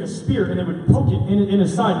 they take a spear and they would poke it in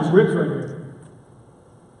his side, his ribs right here.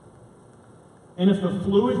 And if the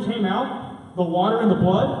fluid came out, the water in the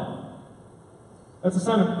blood, that's a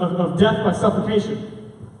sign of death by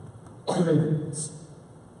suffocation. So they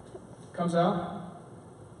comes out.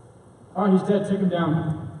 All right, he's dead. Take him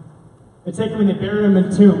down. They take him and they bury him in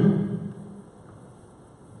the tomb.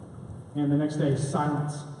 And the next day,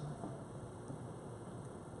 silence.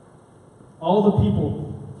 All the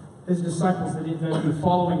people, his disciples that had been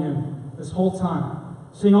following him this whole time,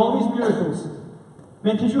 seeing all these miracles.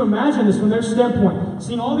 Man, could you imagine this from their standpoint?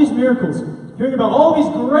 Seeing all these miracles, hearing about all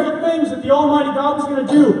these great things that the Almighty God was going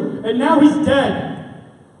to do, and now he's dead.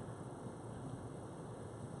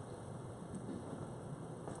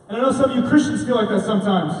 And I know some of you Christians feel like that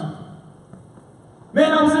sometimes.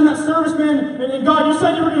 Man, I was in that service, man, and God, you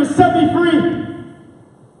said you were going to set me free.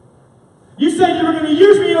 You said you were going to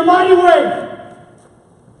use me in a mighty way.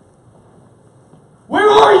 Where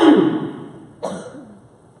are you?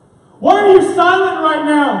 Why are you silent right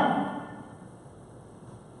now?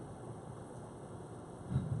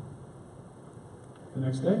 The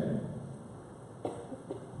next day,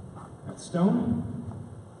 that stone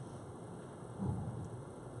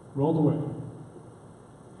rolled away.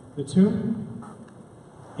 The tomb,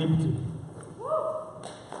 empty.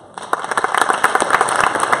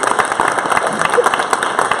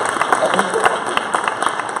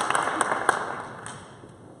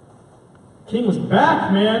 King was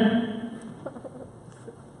back, man.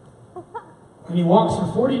 And he walks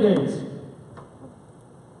for 40 days.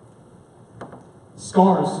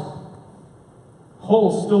 Scars.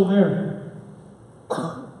 Holes still there.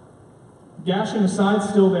 Gash in the side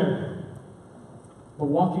still there. But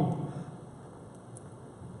walking.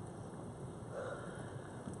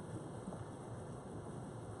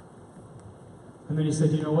 And then he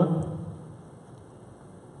said, you know what?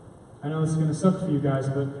 I know this is going to suck for you guys,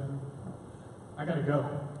 but I got to go.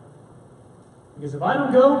 Because if I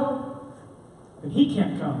don't go, then he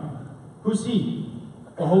can't come. Who's he?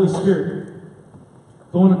 The Holy Spirit.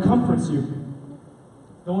 The one who comforts you.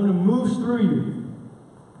 The one who moves through you.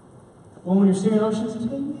 The one when you're singing oceans,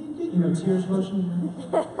 you know, tears of ocean.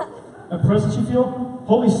 That presence you feel?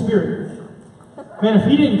 Holy Spirit. Man, if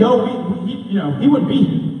he didn't go, he wouldn't be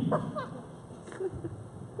here.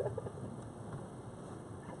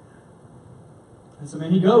 And so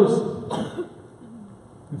then he goes.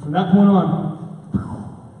 And from that point on,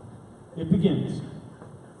 it begins.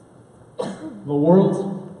 The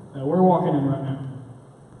world that we're walking in right now.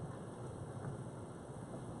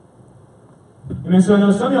 And mean, so I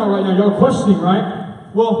know some of y'all right now, y'all are questioning,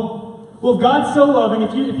 right? Well, if God's so loving,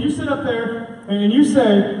 if you sit up there and you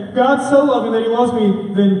say, God's so loving that He loves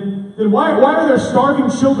me, then why are there starving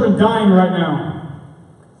children dying right now?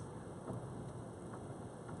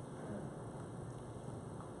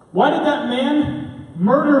 Why did that man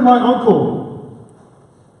murder my uncle?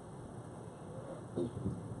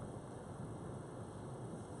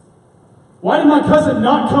 Why did my cousin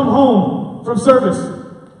not come home from service?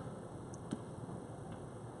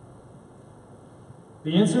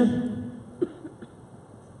 The answer?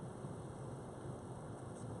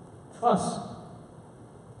 Us.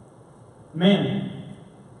 Man.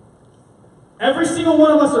 Every single one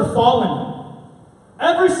of us are fallen.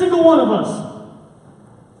 Every single one of us.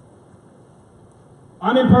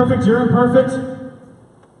 I'm imperfect, you're imperfect.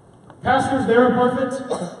 Pastors, they're imperfect.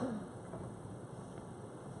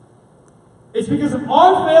 It's because of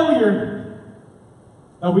our failure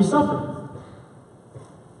that we suffer.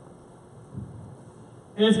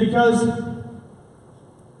 And it's because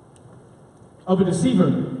of a deceiver.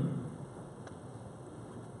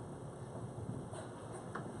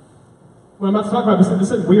 What I'm about to talk about,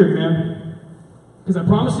 this is weird, man. Because I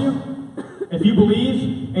promise you, if you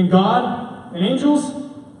believe in God and angels,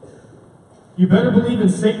 you better believe in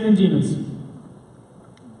Satan and demons.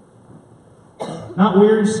 Not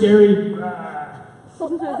weird, scary.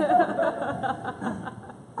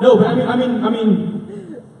 No, but I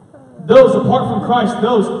mean, those apart from Christ,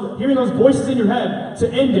 those hearing those voices in your head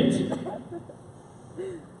to end it.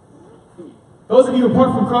 Those of you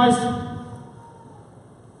apart from Christ,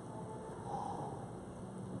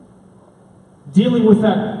 dealing with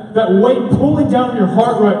that weight pulling down your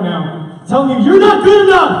heart right now, telling you you're not good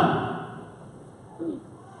enough.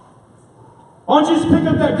 Why don't you just pick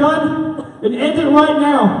up that gun and end it right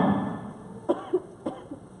now?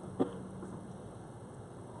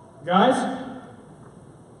 Guys,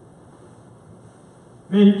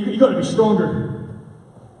 man, you got to be stronger.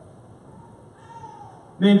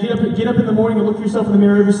 Man, get up in the morning and look yourself in the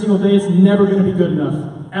mirror every single day. It's never going to be good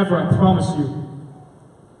enough. Ever, I promise you.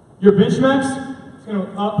 Your bench max is going to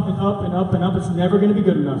go up and up and up and up. It's never going to be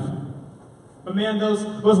good enough. But man, those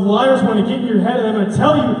liars want to get in your head, and I'm going to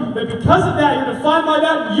tell you that because of that, you're defined by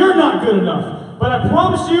that, you're not good enough. But I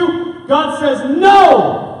promise you, God says,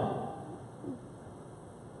 no!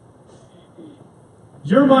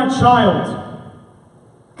 You're my child.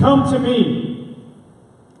 Come to me.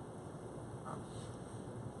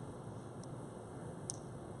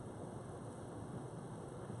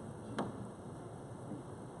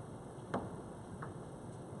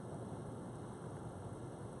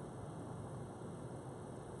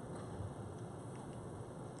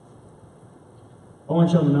 I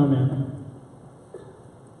want y'all to know, man.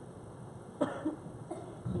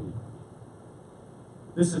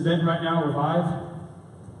 This event right now, Revive,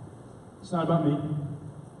 it's not about me.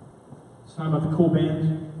 It's not about the cool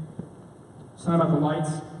band. It's not about the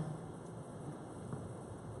lights.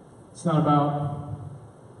 It's not about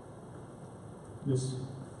this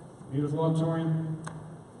beautiful auditorium.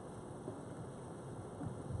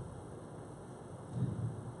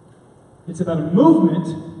 It's about a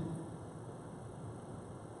movement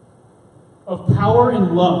of power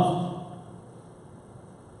and love.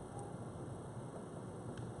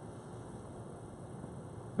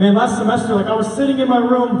 Man, last semester, I was sitting in my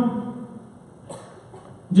room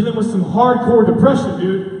dealing with some hardcore depression,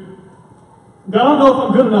 dude. God, I don't know if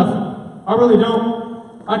I'm good enough. I really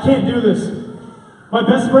don't. I can't do this. My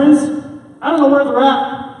best friends, I don't know where they're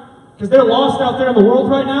at because they're lost out there in the world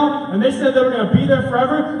right now, and they said they were going to be there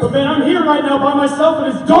forever. But man, I'm here right now by myself,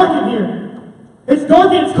 and it's dark in here. It's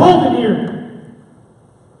dark and it's cold in here.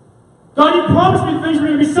 God, you promised me things were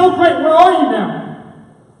going to be so great. Where are you now?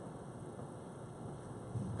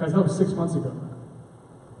 Guys, that was 6 months ago.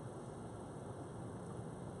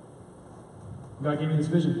 God gave me this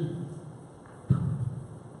vision.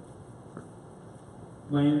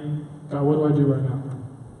 Lane, God, what do I do right now?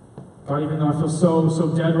 God, even though I feel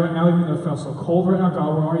so dead right now, even though I feel so cold right now,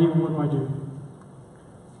 God, where are you and what do I do?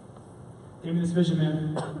 Give me this vision,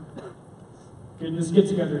 man. Get this get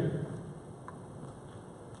together.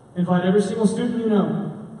 Invite every single student you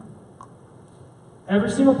know. Every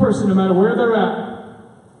single person, no matter where they're at.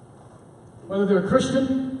 Whether they're a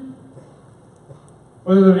Christian,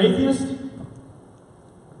 whether they're an atheist,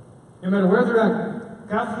 no matter where they're at,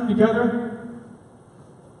 gather them together,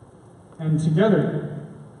 and together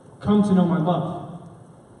come to know my love.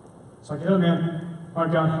 So I get up, man. All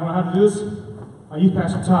right, God, I don't know how to do this. My youth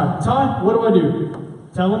pastor, Ty. Ty, what do I do?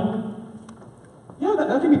 Tell him? Yeah,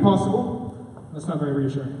 that can be possible. That's not very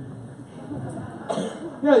reassuring.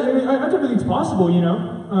 Yeah, I think everything's possible, you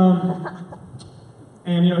know.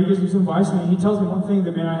 And, he gives me some advice, and he tells me one thing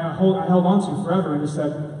that, man, I held on to forever, and he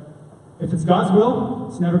said, if it's God's will,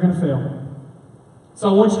 it's never going to fail. So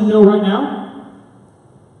I want you to know right now,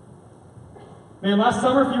 man, last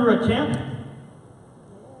summer, if you were at camp,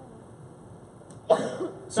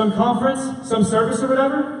 some conference, some service or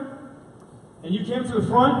whatever, and you came to the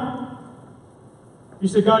front, you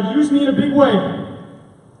said, God, use me in a big way.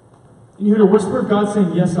 And you heard a whisper of God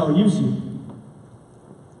saying, yes, I'll use you.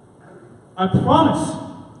 I promise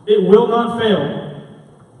it will not fail.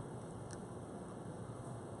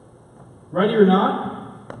 Ready or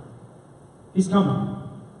not, He's coming.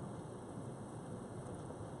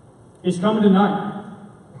 He's coming tonight.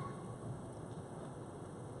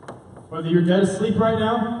 Whether you're dead asleep right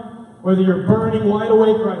now, whether you're burning wide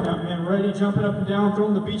awake right now, man, ready, jumping up and down,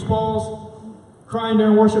 throwing the beach balls, crying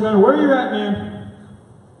during worship, no matter where you're at, man,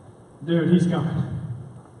 dude, He's coming.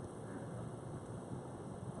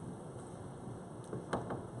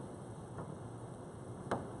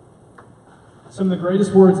 Some of the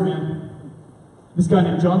greatest words, man. This guy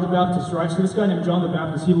named John the Baptist, right? So this guy named John the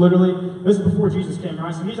Baptist, he literally, this is before Jesus came,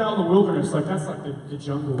 right? So he's out in the wilderness, like that's like the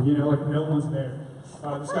jungle, like no one's there.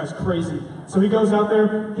 This guy's crazy. So he goes out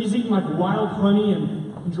there, he's eating like wild honey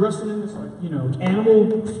and dressing in this like,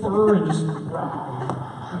 animal fur and just,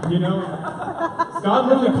 God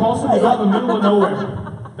literally calls him to go out in the middle of nowhere.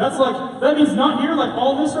 That means not here, like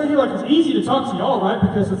all this right here, like it's easy to talk to y'all, right?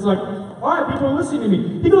 Because it's like, all right, people are listening to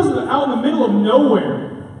me. He goes out in the middle of nowhere.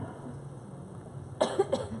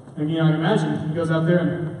 And I can imagine, he goes out there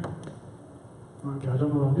and, okay, I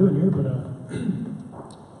don't know what I'm doing here, but,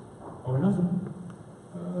 or nothing.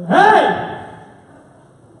 Hey!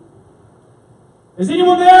 Is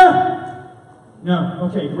anyone there? No.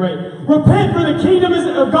 Okay, great. Repent, for the kingdom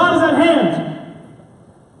of God is at hand.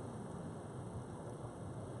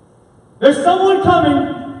 There's someone coming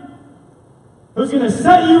who's going to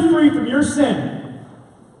set you free from your sin.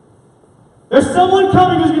 There's someone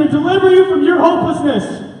coming who's going to deliver you from your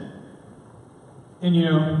hopelessness. And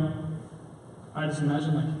I just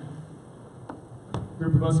imagine like a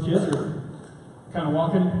group of us kids are kind of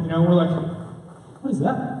walking, we're like, what is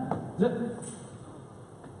that? Is that?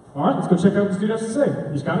 All right, let's go check out what this dude has to say.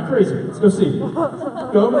 He's kind of crazy. Let's go see.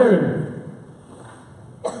 Go over there.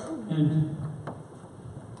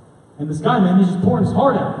 And this guy, man, he's just pouring his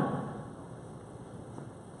heart out.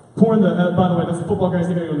 Pouring by the way, that's the football guys.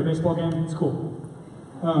 They gotta go to the baseball game. It's cool.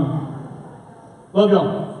 Love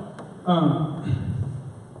y'all.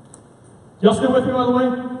 Y'all still with me, by the way?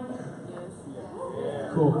 Yes.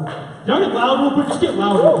 Cool. Y'all get loud real quick? Just get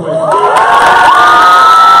loud real quick.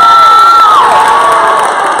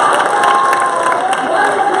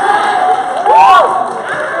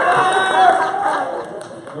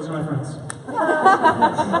 Those are my friends.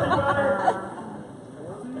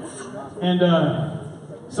 And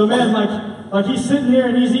so man, like he's sitting here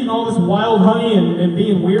and he's eating all this wild honey and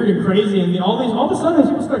being weird and crazy, and all of a sudden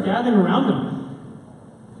people start gathering around him.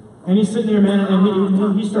 And he's sitting here, man,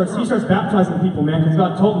 and he starts baptizing people, man, because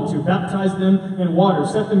God told him to. Baptize them in water,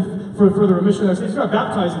 set them for the remission of their sins. He started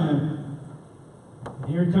baptizing them.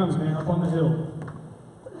 And here he comes, man, up on the hill.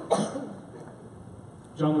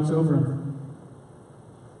 John looks over him.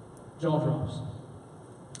 Jaw drops.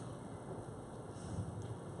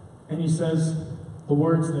 And he says the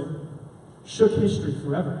words that shook history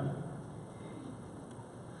forever.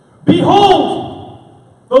 Behold,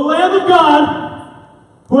 the Lamb of God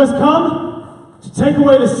who has come to take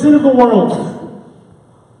away the sin of the world.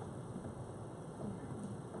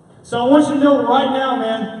 So I want you to know right now,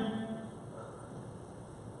 man,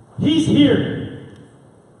 He's here.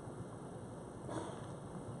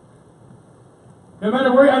 No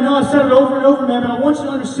matter where, I know I said it over and over, man, but I want you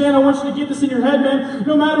to understand, I want you to get this in your head, man.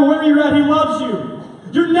 No matter where you're at, He loves you.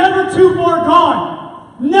 You're never too far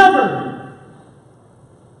gone. Never.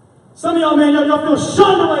 Some of y'all, man, y'all feel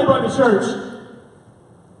shunned away by the church.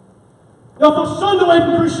 Y'all feel shunned away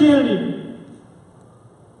from Christianity.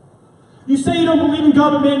 You say you don't believe in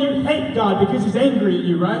God, but man, you hate God because He's angry at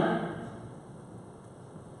you, right?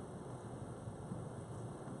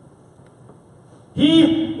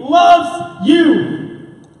 He loves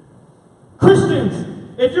you. Christians,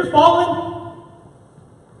 if you're falling,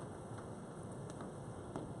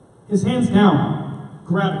 His hand's down.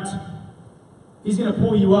 Grab it. He's going to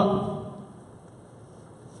pull you up.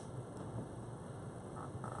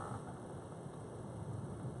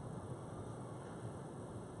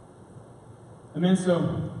 And man,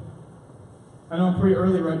 so I know I'm pretty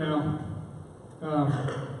early right now,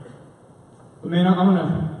 but man, I'm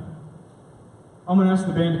gonna ask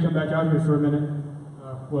the band to come back out here for a minute.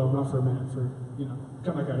 Well, not for a minute, for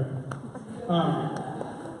come back out here.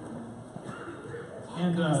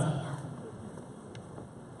 And,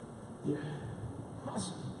 yeah.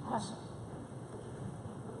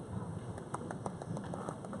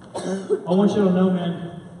 I want you to know,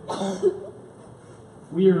 man,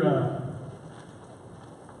 we're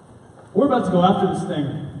about to go after this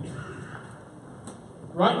thing.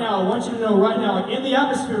 Right now, I want you to know right now, like in the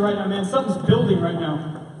atmosphere right now, man, something's building right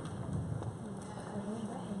now.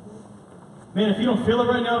 Man, if you don't feel it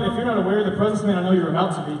right now, if you're not aware of the presence, man, I know you're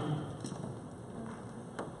about to be.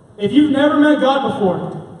 If you've never met God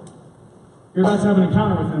before, you're about to have an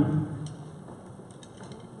encounter with Him.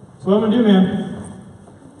 So what I'm going to do, man,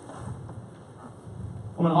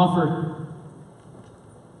 I'm going to offer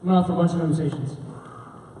a bunch of invitations.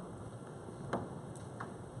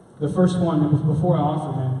 The first one, before I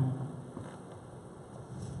offer, man,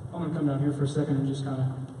 I'm going to come down here for a second and just kind of...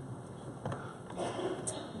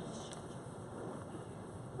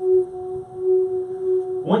 I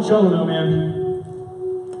want y'all to know, man,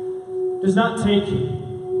 it does not take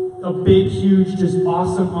a big, huge, just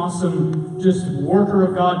awesome, just worker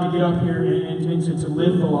of God to get up here and to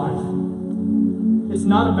live the life. It's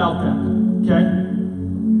not about that, okay?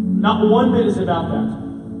 Not one bit is about that.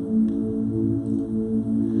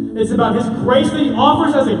 It's about His grace that He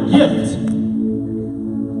offers as a gift.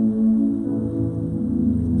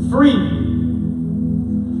 Freedom.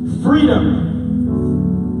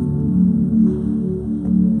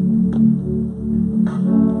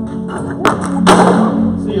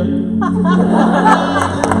 See ya. Oh my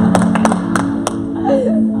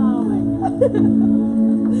God.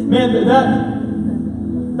 Man,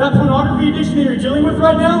 that pornography addiction that you're dealing with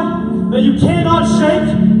right now, that you cannot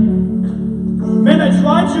shake, man, that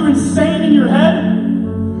drives you insane in your head.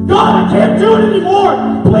 God, I can't do it anymore.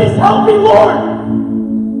 Please help me, Lord.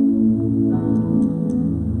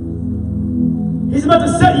 He's about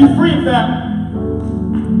to set you free of that.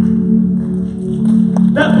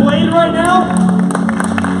 That blade right now,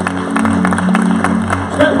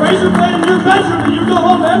 that razor blade in your bedroom that you go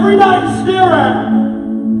home every night and stare at.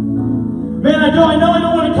 Man, I know I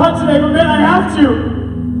don't want to cut today, but man, I have to.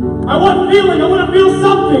 I want feeling. I want to feel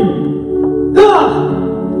something. Ugh.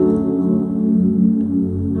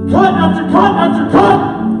 Cut after cut after cut.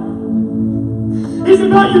 He's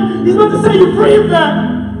about to set you free of that.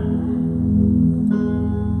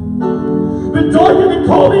 The dark and the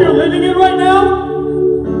cold that you're living in right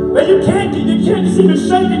now, that you can't seem to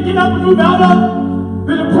shake and get up and move out of.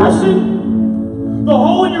 The depression, the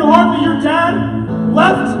hole in your heart that your dad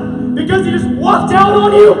left because he just walked out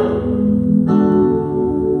on you.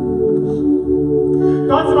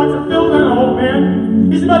 God's about to fill that hole,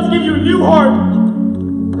 man. He's about to give you a new heart.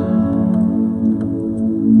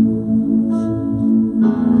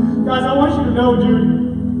 Guys, I want you to know, dude,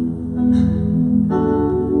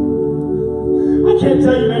 I can't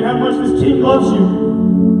tell you, man, how much this King loves you.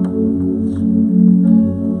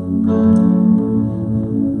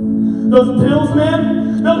 Those pills,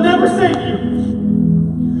 man, they'll never save you.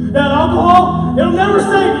 That alcohol, it'll never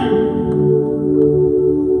save you.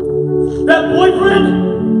 That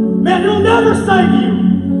boyfriend, man, it'll never save you.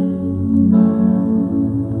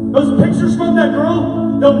 Those pictures from that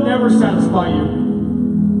girl, they'll never satisfy you.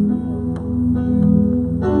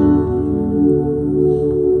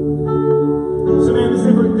 So, man,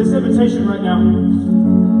 this invitation right now,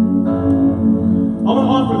 I'm going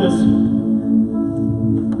to offer this.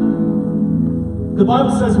 The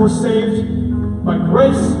Bible says we're saved by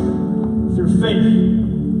grace through faith.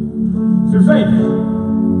 Through faith.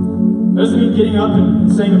 That doesn't mean getting up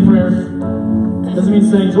and saying a prayer. It doesn't mean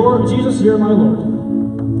saying, Jesus, you're my Lord.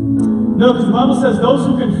 No, because the Bible says those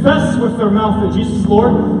who confess with their mouth that Jesus is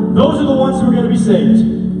Lord, those are the ones who are going to be saved.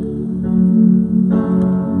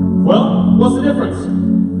 Well, what's the difference?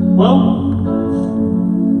 Well,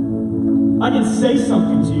 I can say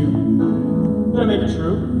something to you. Did I make it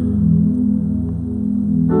true?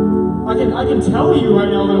 I can tell you right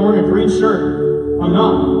now that I'm wearing a green shirt. I'm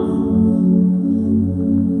not.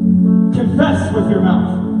 Confess with your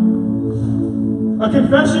mouth. A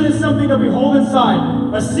confession is something that we hold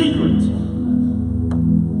inside, a secret.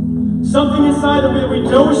 Something inside that we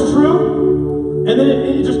know is true, and then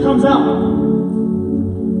it just comes out.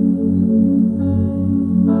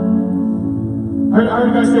 I heard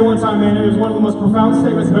a guy say one time, man, it was one of the most profound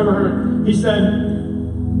statements I've ever heard. He said,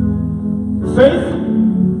 faith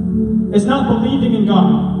is not believing in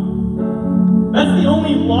God. That's the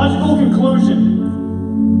only logical conclusion.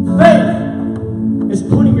 Faith is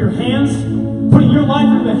putting your life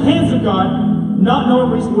in the hands of God, not knowing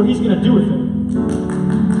what He's going to do with it.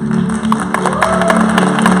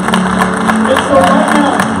 And so right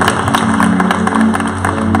now,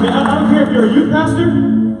 man, I don't care if you're a youth pastor.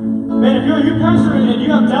 Man, if you're a youth pastor and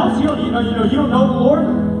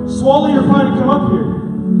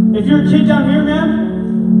If you're a kid down here, man,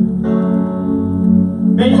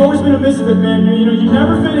 you've always been a misfit, man. You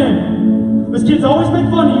never fit in. Those kids always make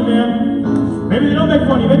fun of you, man. Maybe they don't make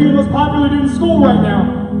fun of you. Maybe you're the most popular dude in school right now.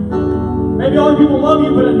 Maybe all the people love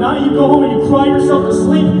you, but at night you go home and you cry yourself to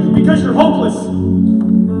sleep because you're hopeless.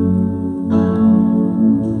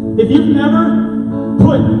 If you've never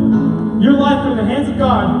put your life in the hands of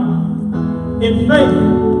God in faith,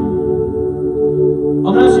 I'm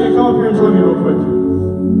going to ask you to come up here and join me real quick.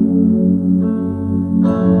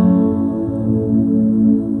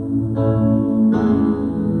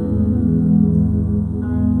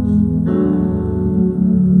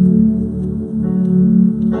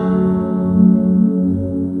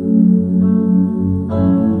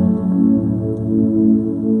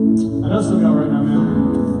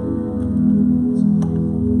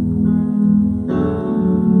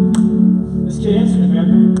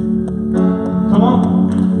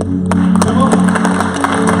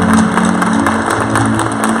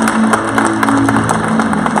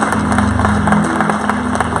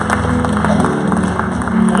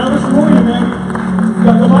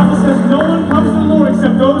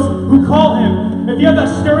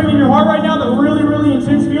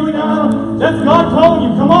 That's God calling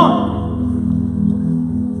you. Come on.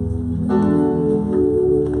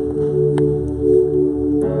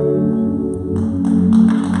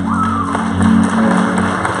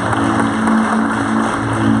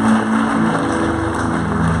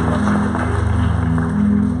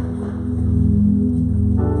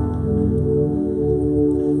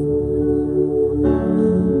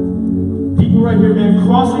 People right here, man,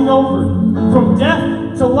 crossing over from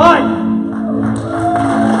death to life.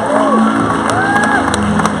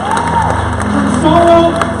 Sorrow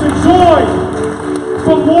to joy,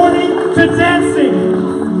 from mourning to dancing.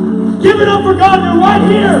 Give it up for God, they're right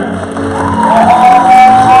here.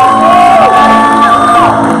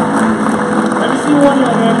 Let me see one of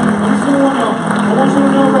y'all, man. Let me see one of y'all. I want you to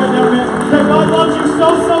know right now, man, that God loves you so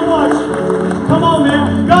much. Come on,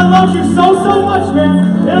 man. God loves you so much, man.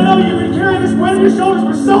 And I know you've been carrying this weight on your shoulders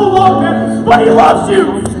for so long, man, but He loves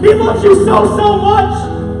you. He loves you so much.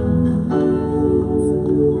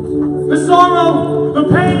 The sorrow, the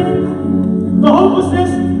pain, the hopelessness,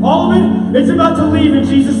 all of it, it's about to leave in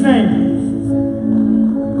Jesus' name.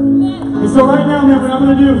 And so right now, man, what I'm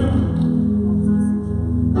going to do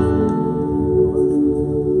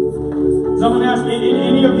is I'm going to ask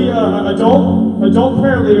any of the adult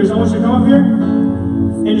prayer leaders, I want you to come up here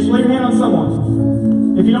and just lay your hand on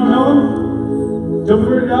someone. If you don't know them, don't be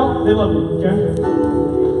weirded out. They love you, okay?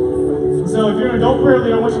 So if you're an adult prayer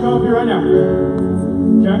leader, I want you to come up here right now.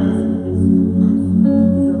 Okay?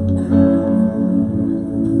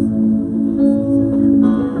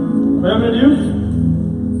 What I'm going to do?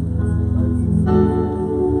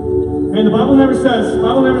 Man, the Bible never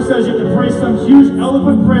says you have to pray some huge,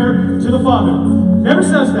 eloquent prayer to the Father. Never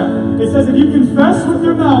says that. It says if you confess with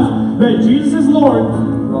your mouth that Jesus is Lord,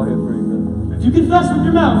 if you confess with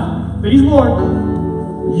your mouth that He's Lord,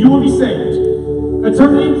 you will be saved.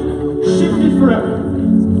 Eternity shifted forever.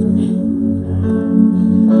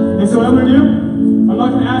 And so what I'm going to do, I'm not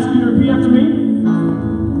going to ask you to repeat after me.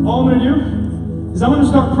 All I'm going to do is I'm going to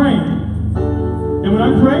start praying. And when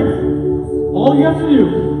I pray, all you have to do,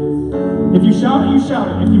 if you shout it, you shout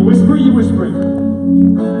it. If you whisper it, you whisper it.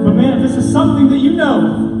 But man, if this is something that you know,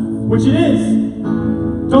 which it is,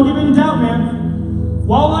 don't give any doubt, man.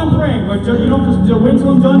 While I'm praying, like you don't just wait until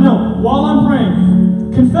I'm done, no. While I'm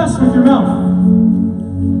praying, confess with your mouth.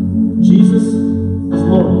 Jesus is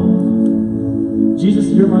Lord. Jesus,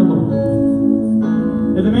 you're my Lord.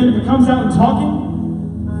 And the man, if it comes out and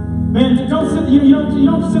talking, man, don't sit. You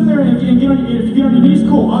don't sit there and get on. If you get on your knees,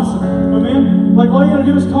 cool, awesome. But man, like all you gotta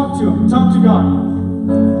do is talk to Him. Talk to God.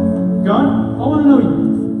 God, I want to know You.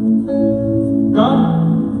 God,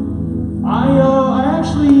 I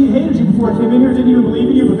actually hated You before I came in here. Didn't even believe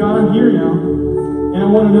in You, but God, I'm here now, and I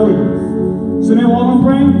want to know You. So man, while I'm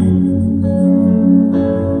praying,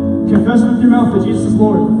 confess with your mouth that Jesus is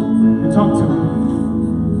Lord, and talk to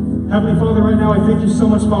Him. Heavenly Father, right now I thank You so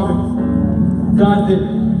much, Father, God,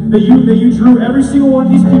 that you drew every single one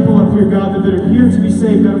of these people up here, God, that are here to be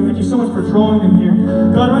saved. God, I thank You so much for drawing them here.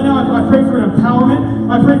 God, right now I pray for an empowerment.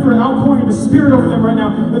 I pray for an outpouring of the Spirit over them right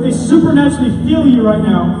now, that they supernaturally feel You right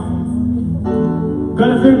now.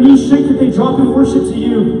 God, if their knees shake, that they drop in worship to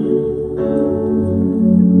You.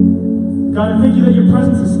 God, I thank You that Your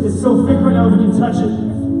presence is so thick right now that we can touch it.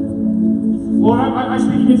 Lord, I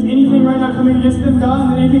speak against anything right now coming against them,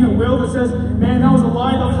 God, and anything that will that says, man, that was a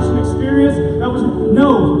lie, that was just an experience, that was,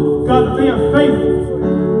 no, God, that they have faith.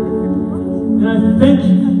 And I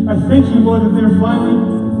thank You, Lord, that they're finally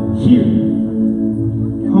here,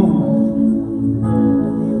 home.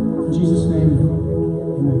 Jesus' name,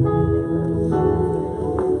 amen.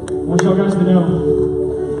 I want y'all guys to know,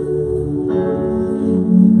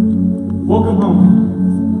 welcome home.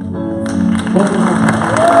 Welcome home.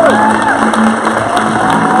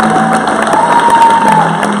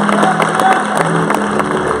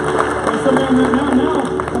 So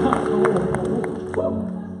now,